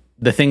slidey,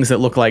 the things that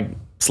look like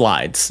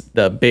slides,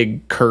 the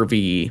big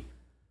curvy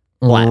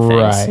flat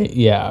things. Right,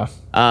 yeah.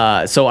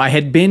 So I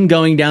had been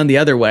going down the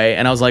other way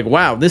and I was like,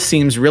 wow, this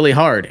seems really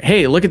hard.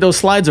 Hey, look at those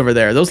slides over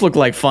there. Those look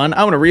like fun.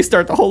 I want to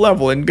restart the whole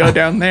level and go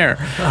down there.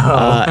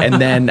 And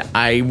then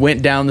I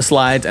went down the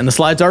slides, and the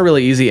slides are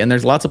really easy and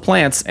there's lots of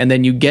plants. And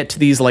then you get to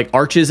these like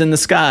arches in the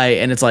sky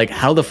and it's like,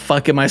 how the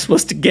fuck am I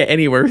supposed to get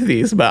anywhere with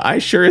these? But I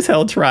sure as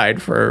hell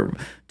tried for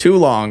too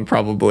long,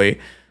 probably.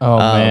 Oh,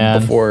 man.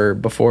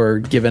 Before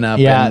giving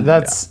up.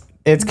 Yeah,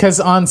 it's because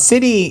on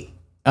City,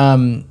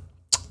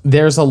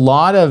 there's a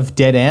lot of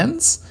dead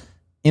ends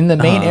in the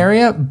main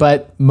area,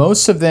 but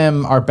most of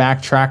them are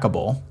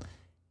backtrackable.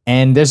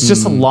 And there's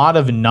just a lot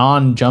of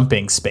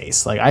non-jumping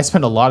space. Like I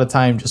spent a lot of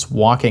time just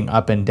walking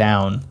up and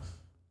down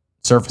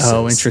surfaces.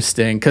 Oh,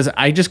 interesting. Because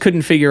I just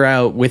couldn't figure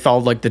out with all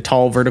like the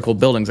tall vertical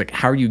buildings, like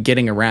how are you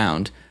getting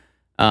around?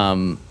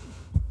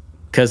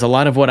 Because a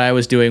lot of what I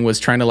was doing was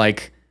trying to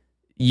like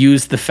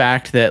use the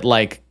fact that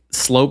like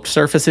sloped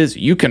surfaces,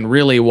 you can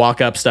really walk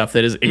up stuff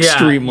that is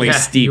extremely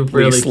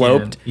steeply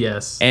sloped.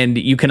 Yes. And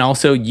you can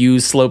also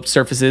use sloped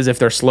surfaces. If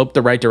they're sloped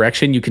the right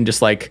direction, you can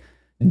just like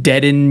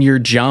deaden your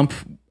jump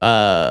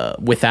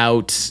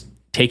without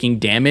taking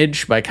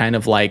damage by kind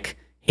of like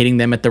hitting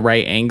them at the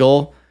right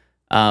angle.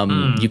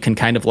 You can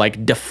kind of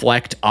like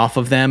deflect off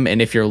of them,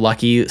 and if you're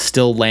lucky,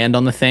 still land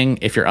on the thing.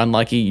 If you're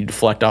unlucky, you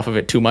deflect off of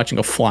it too much and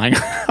go flying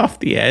off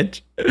the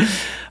edge.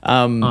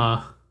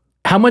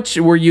 How much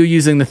were you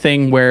using the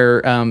thing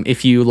where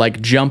if you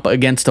like jump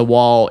against a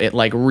wall, it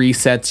like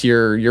resets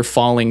your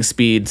falling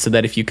speed, so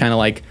that if you kind of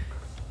like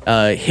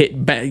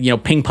hit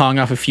ping pong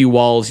off a few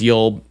walls,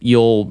 you'll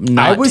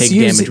not take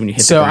damage when you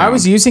hit the ground? I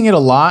was using it a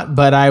lot,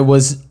 but I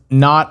was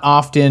not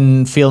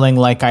often feeling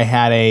like I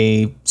had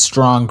a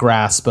strong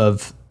grasp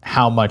of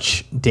how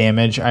much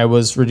damage I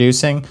was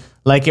reducing.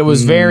 Like it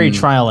was very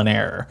trial and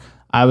error.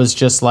 I was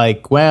just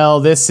like, well,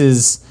 this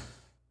is,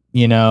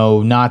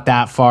 not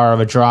that far of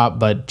a drop,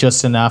 but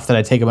just enough that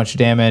I take a bunch of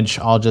damage.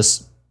 I'll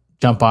just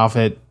jump off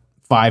it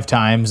 5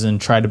 times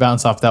and try to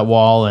bounce off that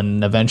wall,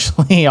 and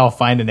eventually I'll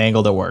find an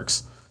angle that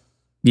works.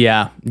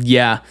 Yeah.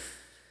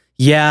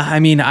 I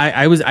mean,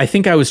 I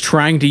think I was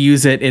trying to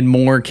use it in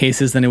more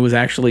cases than it was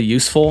actually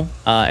useful.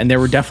 And there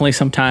were definitely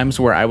some times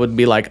where I would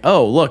be like,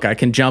 oh, look, I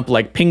can jump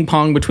like ping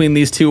pong between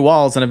these 2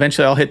 walls and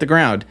eventually I'll hit the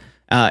ground.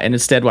 And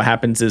instead what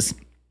happens is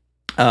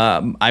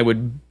I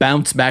would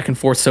bounce back and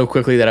forth so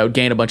quickly that I would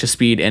gain a bunch of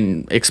speed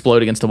and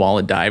explode against the wall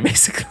and die,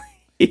 basically.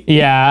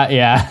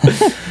 Yeah.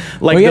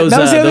 Like that was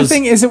the other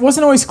thing, is it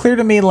wasn't always clear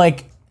to me,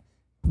 like,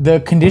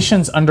 the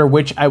conditions under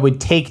which I would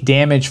take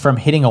damage from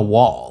hitting a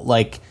wall.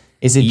 Like,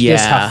 is it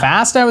just how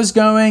fast I was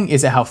going?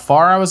 Is it how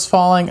far I was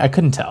falling? I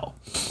couldn't tell.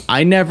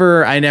 I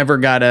never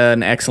got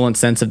an excellent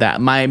sense of that.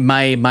 My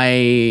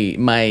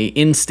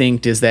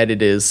instinct is that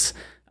it is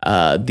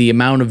the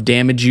amount of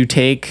damage you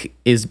take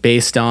is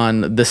based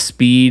on the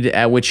speed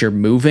at which you're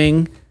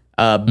moving.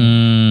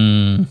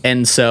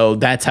 And so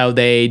that's how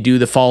they do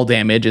the fall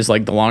damage, is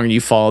like the longer you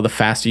fall, the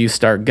faster you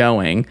start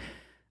going.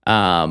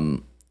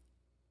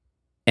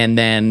 And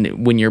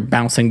then when you're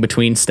bouncing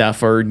between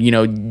stuff or,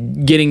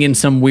 getting in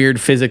some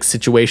weird physics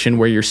situation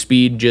where your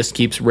speed just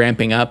keeps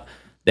ramping up,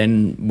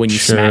 then when you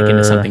smack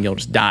into something, you'll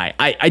just die.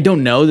 I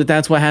don't know that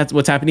that's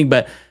what's happening,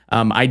 but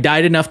I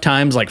died enough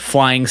times like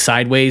flying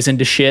sideways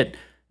into shit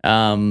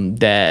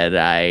that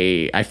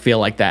I feel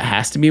like that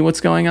has to be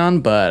what's going on,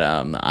 but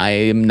I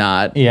am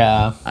not.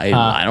 Yeah.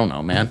 I don't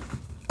know, man.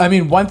 I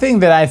mean, one thing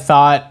that I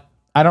thought,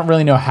 I don't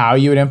really know how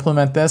you would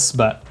implement this,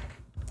 but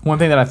one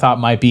thing that I thought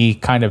might be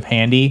kind of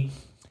handy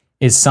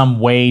is some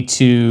way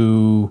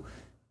to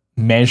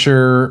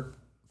measure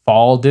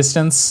fall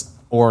distance,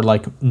 or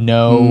like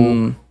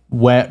know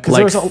where, because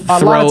Like there's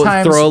a lot of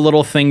times throw a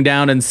little thing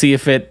down and see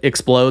if it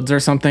explodes or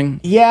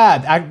something.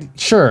 Yeah,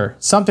 sure,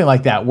 something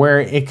like that, where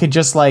it could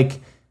just like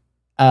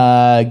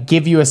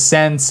give you a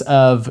sense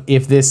of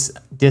if this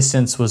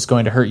distance was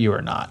going to hurt you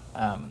or not.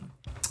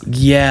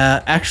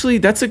 Yeah, actually,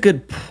 that's a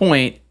good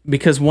point,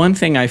 because one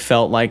thing I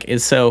felt like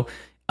is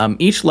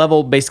each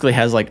level basically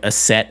has like a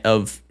set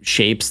of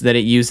shapes that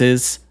it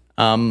uses,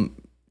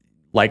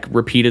 like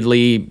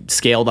repeatedly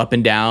scaled up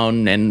and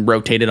down and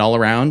rotated all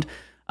around.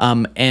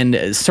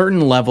 And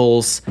certain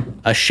levels,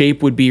 a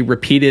shape would be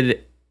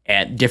repeated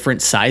at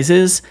different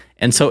sizes.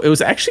 And so it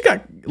was actually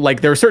got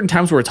like, there are certain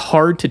times where it's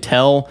hard to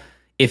tell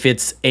if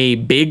it's a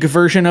big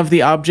version of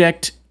the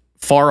object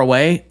far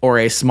away or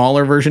a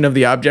smaller version of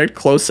the object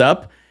close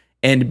up.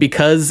 And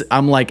because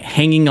I'm like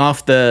hanging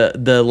off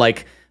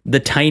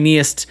the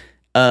tiniest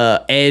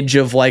edge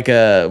of like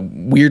a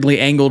weirdly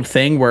angled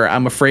thing, where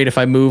I'm afraid if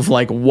I move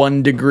like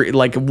 1 degree,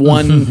 like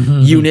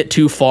 1 unit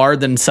too far,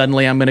 then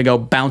suddenly I'm going to go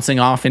bouncing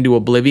off into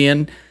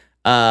oblivion.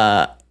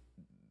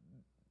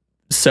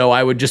 So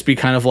I would just be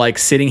kind of like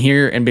sitting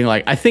here and being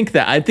like, I think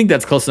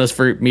that's close enough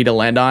for me to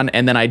land on.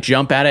 And then I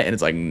jump at it and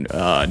it's like,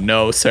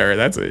 no, sir,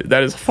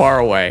 that is far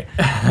away.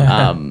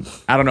 I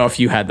don't know if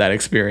you had that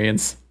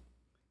experience.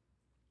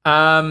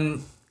 Yeah,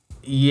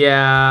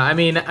 I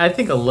mean, I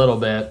think a little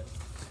bit.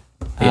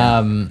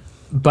 Yeah.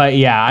 But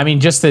yeah, I mean,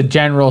 just the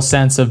general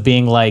sense of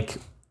being like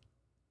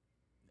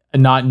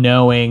not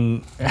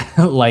knowing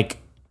like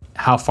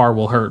how far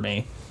will hurt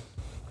me.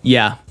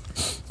 Yeah.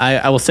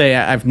 I will say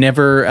I've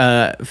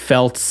never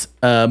felt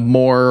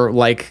more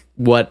like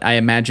what I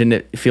imagine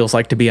it feels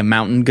like to be a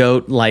mountain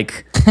goat,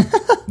 like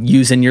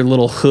using your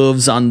little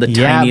hooves on the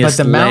tiniest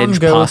but the mountain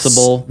ledge goats,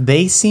 possible.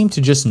 They seem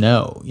to just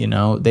know,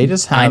 they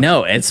just have I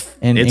know it's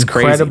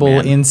incredible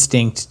crazy, man.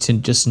 instinct to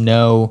just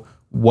know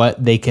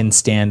what they can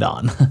stand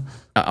on.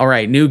 All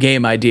right, new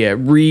game idea.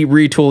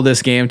 Retool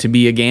this game to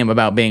be a game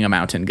about being a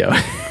mountain goat.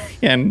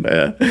 And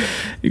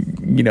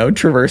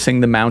traversing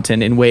the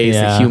mountain in ways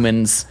that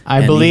humans.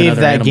 I believe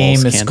that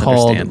game is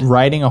called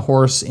Riding a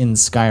Horse in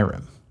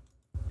Skyrim.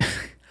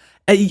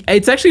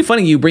 It's actually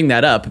funny you bring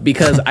that up,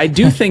 because I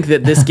do think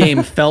that this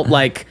game felt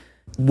like,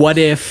 what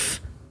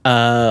if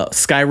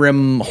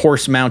Skyrim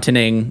horse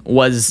mountaining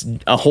was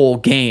a whole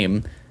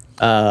game?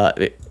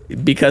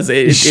 Because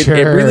it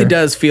really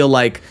does feel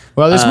like.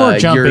 Well, there's more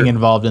jumping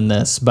involved in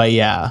this, but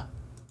yeah.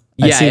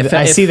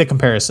 I see the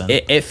comparison.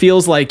 It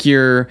feels like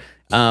you're.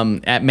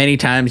 At many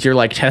times you're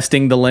like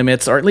testing the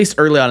limits, or at least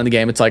early on in the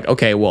game, it's like,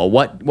 okay, well,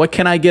 what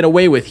can I get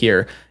away with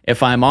here?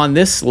 If I'm on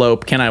this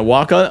slope, can I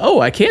walk on? Oh,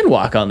 I can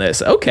walk on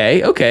this.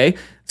 Okay.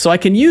 so I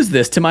can use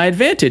this to my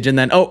advantage. And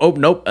then, oh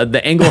nope,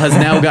 the angle has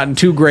now gotten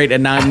too great,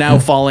 and I'm now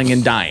falling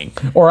and dying.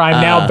 Or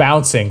I'm now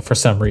bouncing for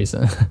some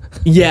reason.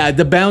 Yeah,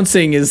 the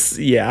bouncing is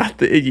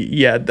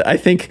I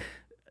think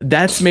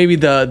that's maybe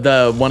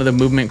the one of the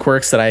movement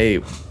quirks that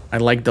I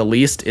like the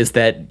least, is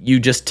that you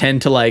just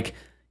tend to like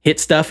hit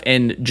stuff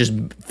and just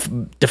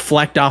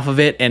deflect off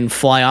of it and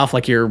fly off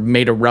like you're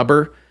made of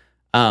rubber.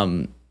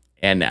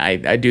 And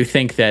I do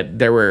think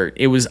that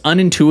it was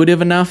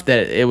unintuitive enough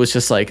that it was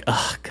just like,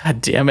 oh, God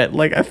damn it.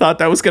 Like, I thought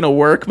that was going to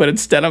work, but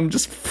instead I'm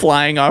just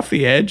flying off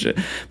the edge.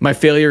 My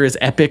failure is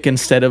epic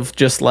instead of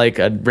just like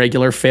a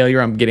regular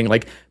failure. I'm getting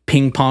like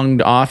ping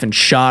ponged off and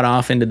shot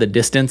off into the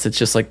distance. It's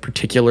just like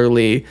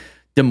particularly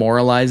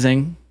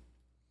demoralizing.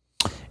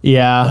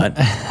 Yeah.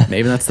 But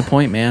maybe that's the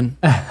point, man.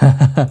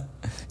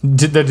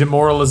 The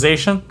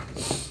demoralization?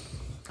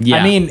 Yeah.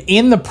 I mean,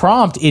 in the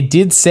prompt, it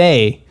did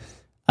say,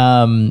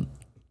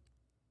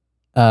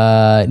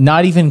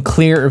 not even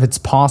clear if it's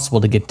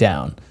possible to get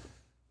down.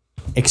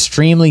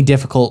 Extremely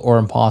difficult or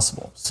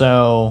impossible.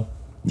 So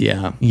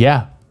yeah.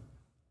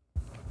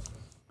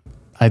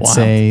 I'd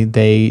say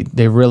they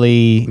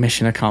really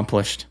mission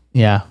accomplished.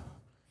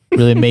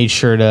 really made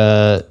sure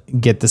to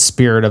get the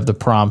spirit of the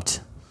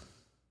prompt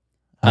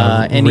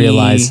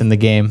realized in the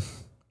game.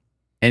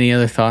 Any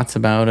other thoughts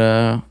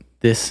about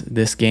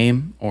this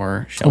game,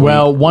 or shall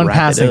well, we one wrap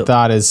passing it up?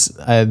 thought is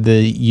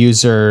the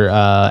user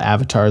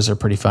avatars are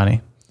pretty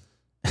funny.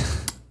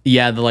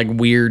 Yeah, the like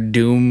weird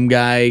Doom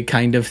guy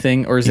kind of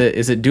thing, or is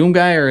it Doom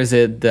guy, or is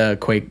it the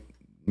Quake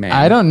man?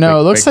 I don't know.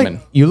 It looks Quakeman?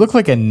 like you look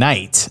like a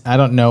knight. I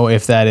don't know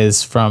if that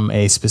is from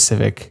a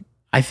specific.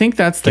 I think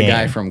that's the game.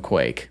 guy from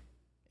Quake.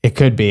 It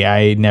could be.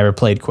 I never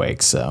played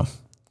Quake, so.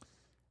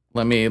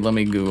 Let me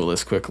Google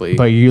this quickly.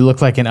 But you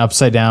look like an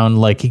upside down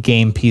like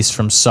game piece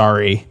from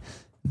Sorry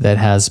that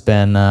has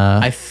been.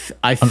 I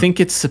think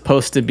it's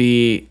supposed to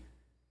be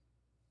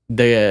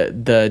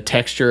the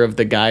texture of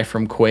the guy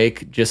from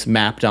Quake just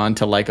mapped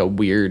onto like a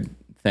weird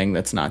thing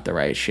that's not the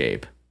right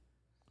shape.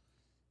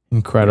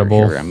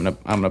 Incredible. Here, I'm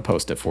gonna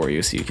post it for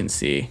you so you can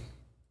see.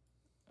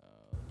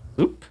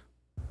 Oop.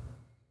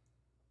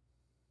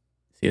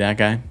 See that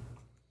guy?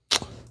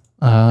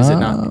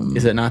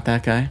 Is it not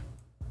that guy?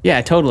 Yeah,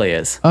 it totally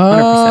is.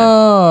 100%.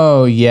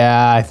 Oh,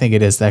 yeah, I think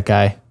it is that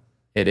guy.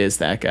 It is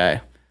that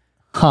guy.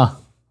 Huh.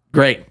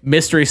 Great.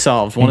 Mystery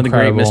solved. One of the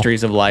great Incredible.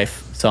 mysteries of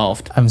life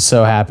solved. I'm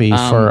so happy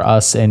for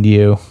us and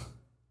you.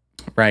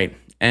 Right.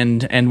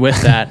 And with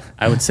that,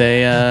 I would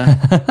say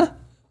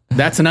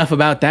that's enough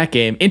about that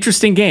game.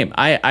 Interesting game.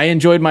 I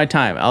enjoyed my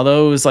time.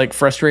 Although it was like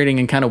frustrating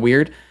and kind of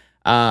weird,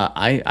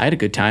 I had a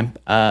good time.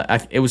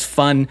 It was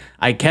fun.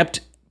 I kept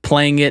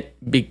playing it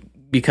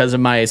because of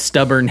my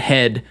stubborn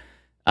head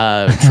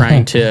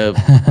trying to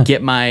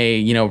get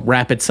my,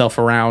 wrap itself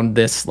around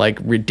this like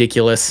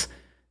ridiculous,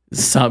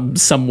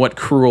 somewhat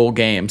cruel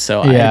game.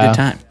 So I had a good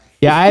time.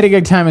 Yeah, I had a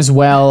good time as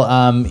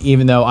well,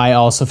 even though I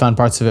also found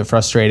parts of it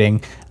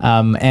frustrating.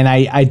 And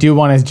I do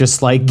want to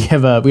just like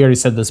we already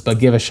said this, but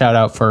give a shout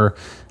out for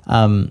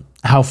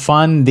how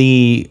fun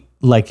the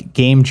like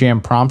game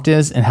jam prompt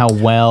is and how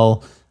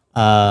well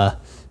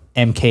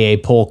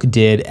MKA Polk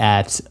did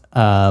at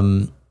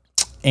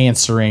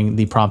answering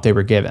the prompt they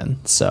were given.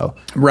 So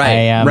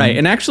right. Right.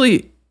 And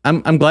actually,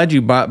 I'm glad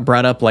you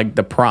brought up like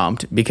the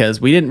prompt,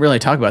 because we didn't really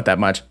talk about that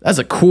much. That's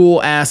a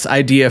cool ass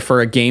idea for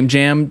a game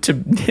jam to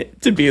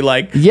be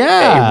like,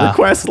 hey,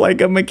 request like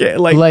a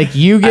like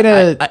you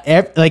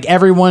get like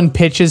everyone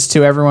pitches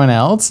to everyone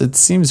else. It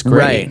seems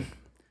great.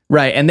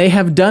 Right. And they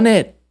have done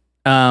it.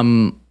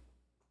 I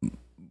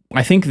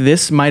think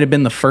this might have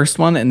been the first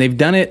one, and they've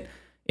done it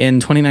in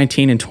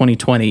 2019 and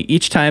 2020.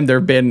 Each time there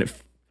have been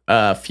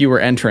fewer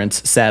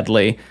entrants,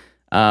 sadly.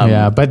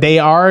 But they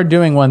are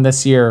doing one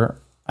this year,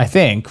 I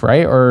think,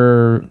 right?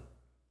 Or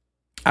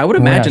I would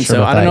imagine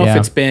so. I don't know if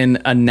it's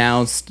been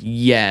announced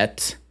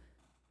yet.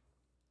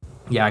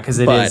 Yeah, because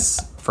it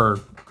is for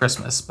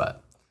Christmas,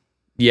 but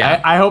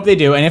yeah, I hope they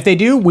do. And if they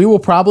do, we will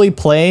probably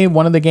play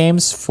one of the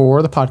games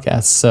for the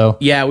podcast. So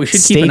yeah, we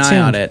should keep an eye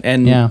on it.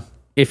 And yeah,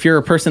 if you're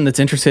a person that's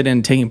interested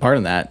in taking part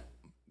in that,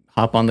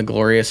 hop on the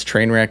Glorious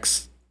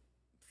Trainwrecks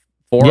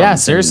forum. Yeah,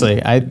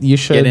 seriously, you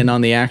should get in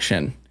on the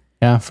action.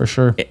 Yeah, for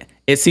sure.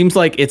 It seems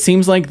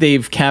like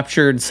they've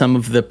captured some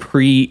of the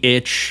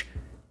pre-itch,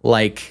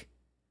 like,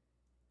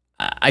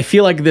 I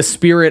feel like the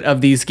spirit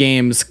of these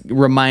games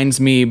reminds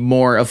me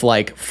more of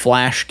like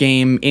Flash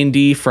game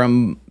indie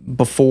from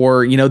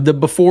before,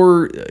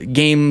 before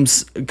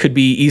games could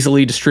be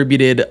easily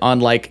distributed on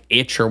like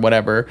itch or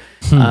whatever,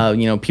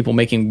 people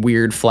making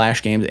weird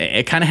Flash games.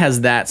 It kind of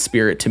has that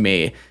spirit to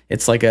me.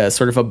 It's like a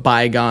sort of a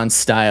bygone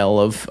style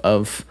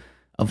of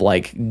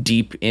like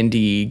deep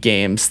indie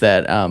games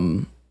that,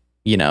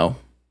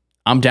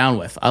 I'm down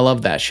with. I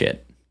love that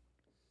shit.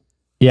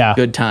 Yeah.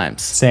 Good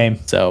times. Same.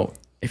 So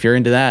if you're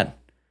into that.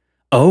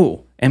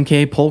 Oh,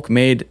 MKA Polk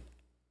made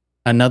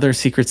another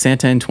Secret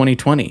Santa in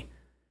 2020.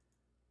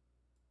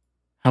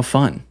 How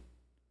fun.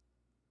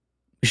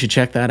 We should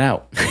check that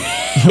out.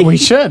 We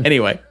should.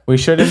 Anyway. We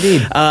should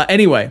indeed.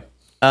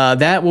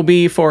 That will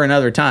be for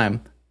another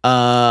time.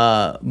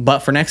 But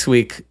for next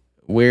week,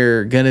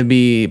 we're gonna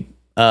be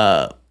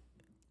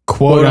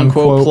quote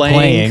unquote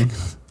playing.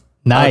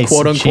 Nice.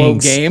 Quote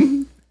unquote Jinx.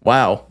 game.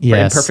 Wow.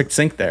 Yes. Perfect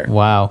sync there.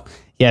 Wow.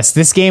 Yes,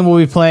 this game we'll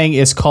be playing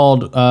is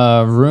called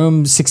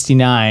Room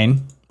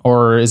 69,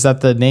 or is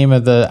that the name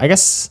of the? I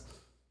guess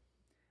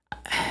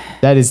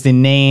that is the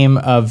name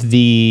of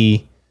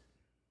the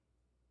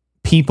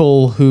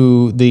people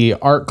who the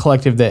art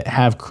collective that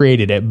have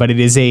created it, but it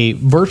is a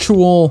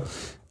virtual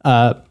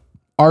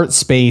art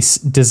space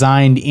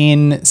designed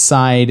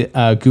inside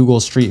Google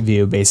Street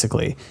View,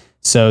 basically.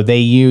 So they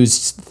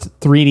used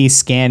 3D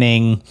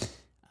scanning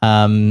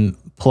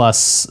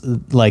plus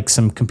like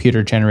some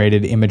computer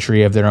generated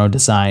imagery of their own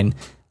design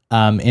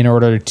in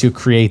order to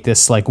create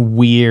this like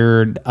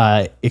weird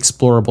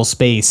explorable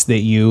space that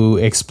you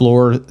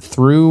explore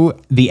through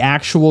the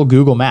actual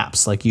Google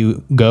Maps. Like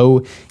you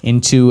go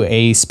into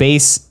a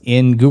space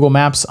in Google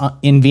Maps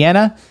in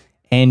Vienna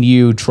and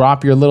you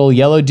drop your little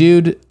yellow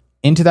dude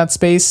into that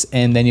space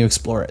and then you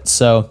explore it.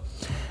 So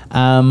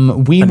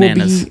we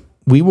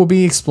will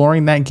be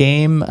exploring that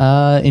game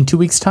in 2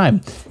 weeks time.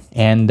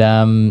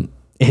 And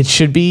it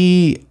should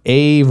be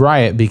a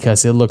riot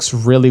because it looks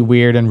really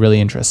weird and really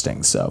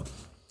interesting. So,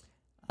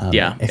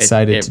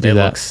 excited to do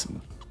that.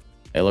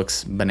 It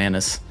looks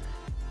bananas.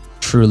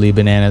 Truly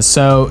bananas.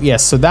 So,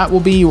 yes, so that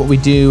will be what we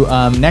do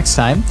next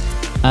time.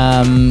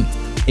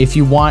 If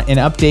you want an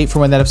update for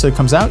when that episode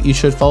comes out, you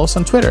should follow us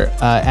on Twitter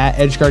at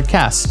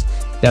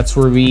EdgeGuardCast. That's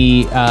where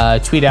we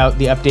tweet out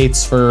the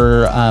updates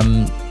for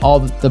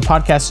all the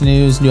podcast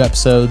news, new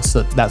episodes,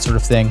 that sort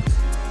of thing.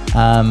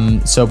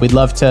 So we'd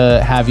love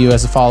to have you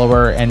as a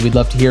follower, and we'd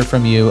love to hear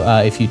from you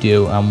if you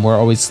do. We're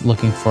always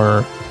looking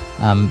for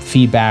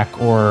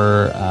feedback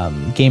or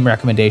game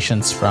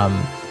recommendations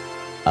from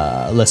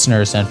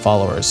listeners and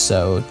followers.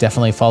 So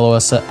definitely follow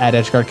us at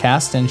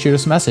EdgeGuardCast and shoot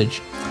us a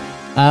message.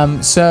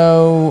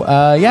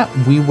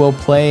 We will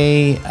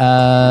play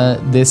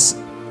this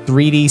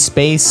 3D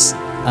space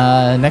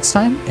next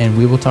time, and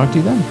we will talk to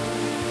you then.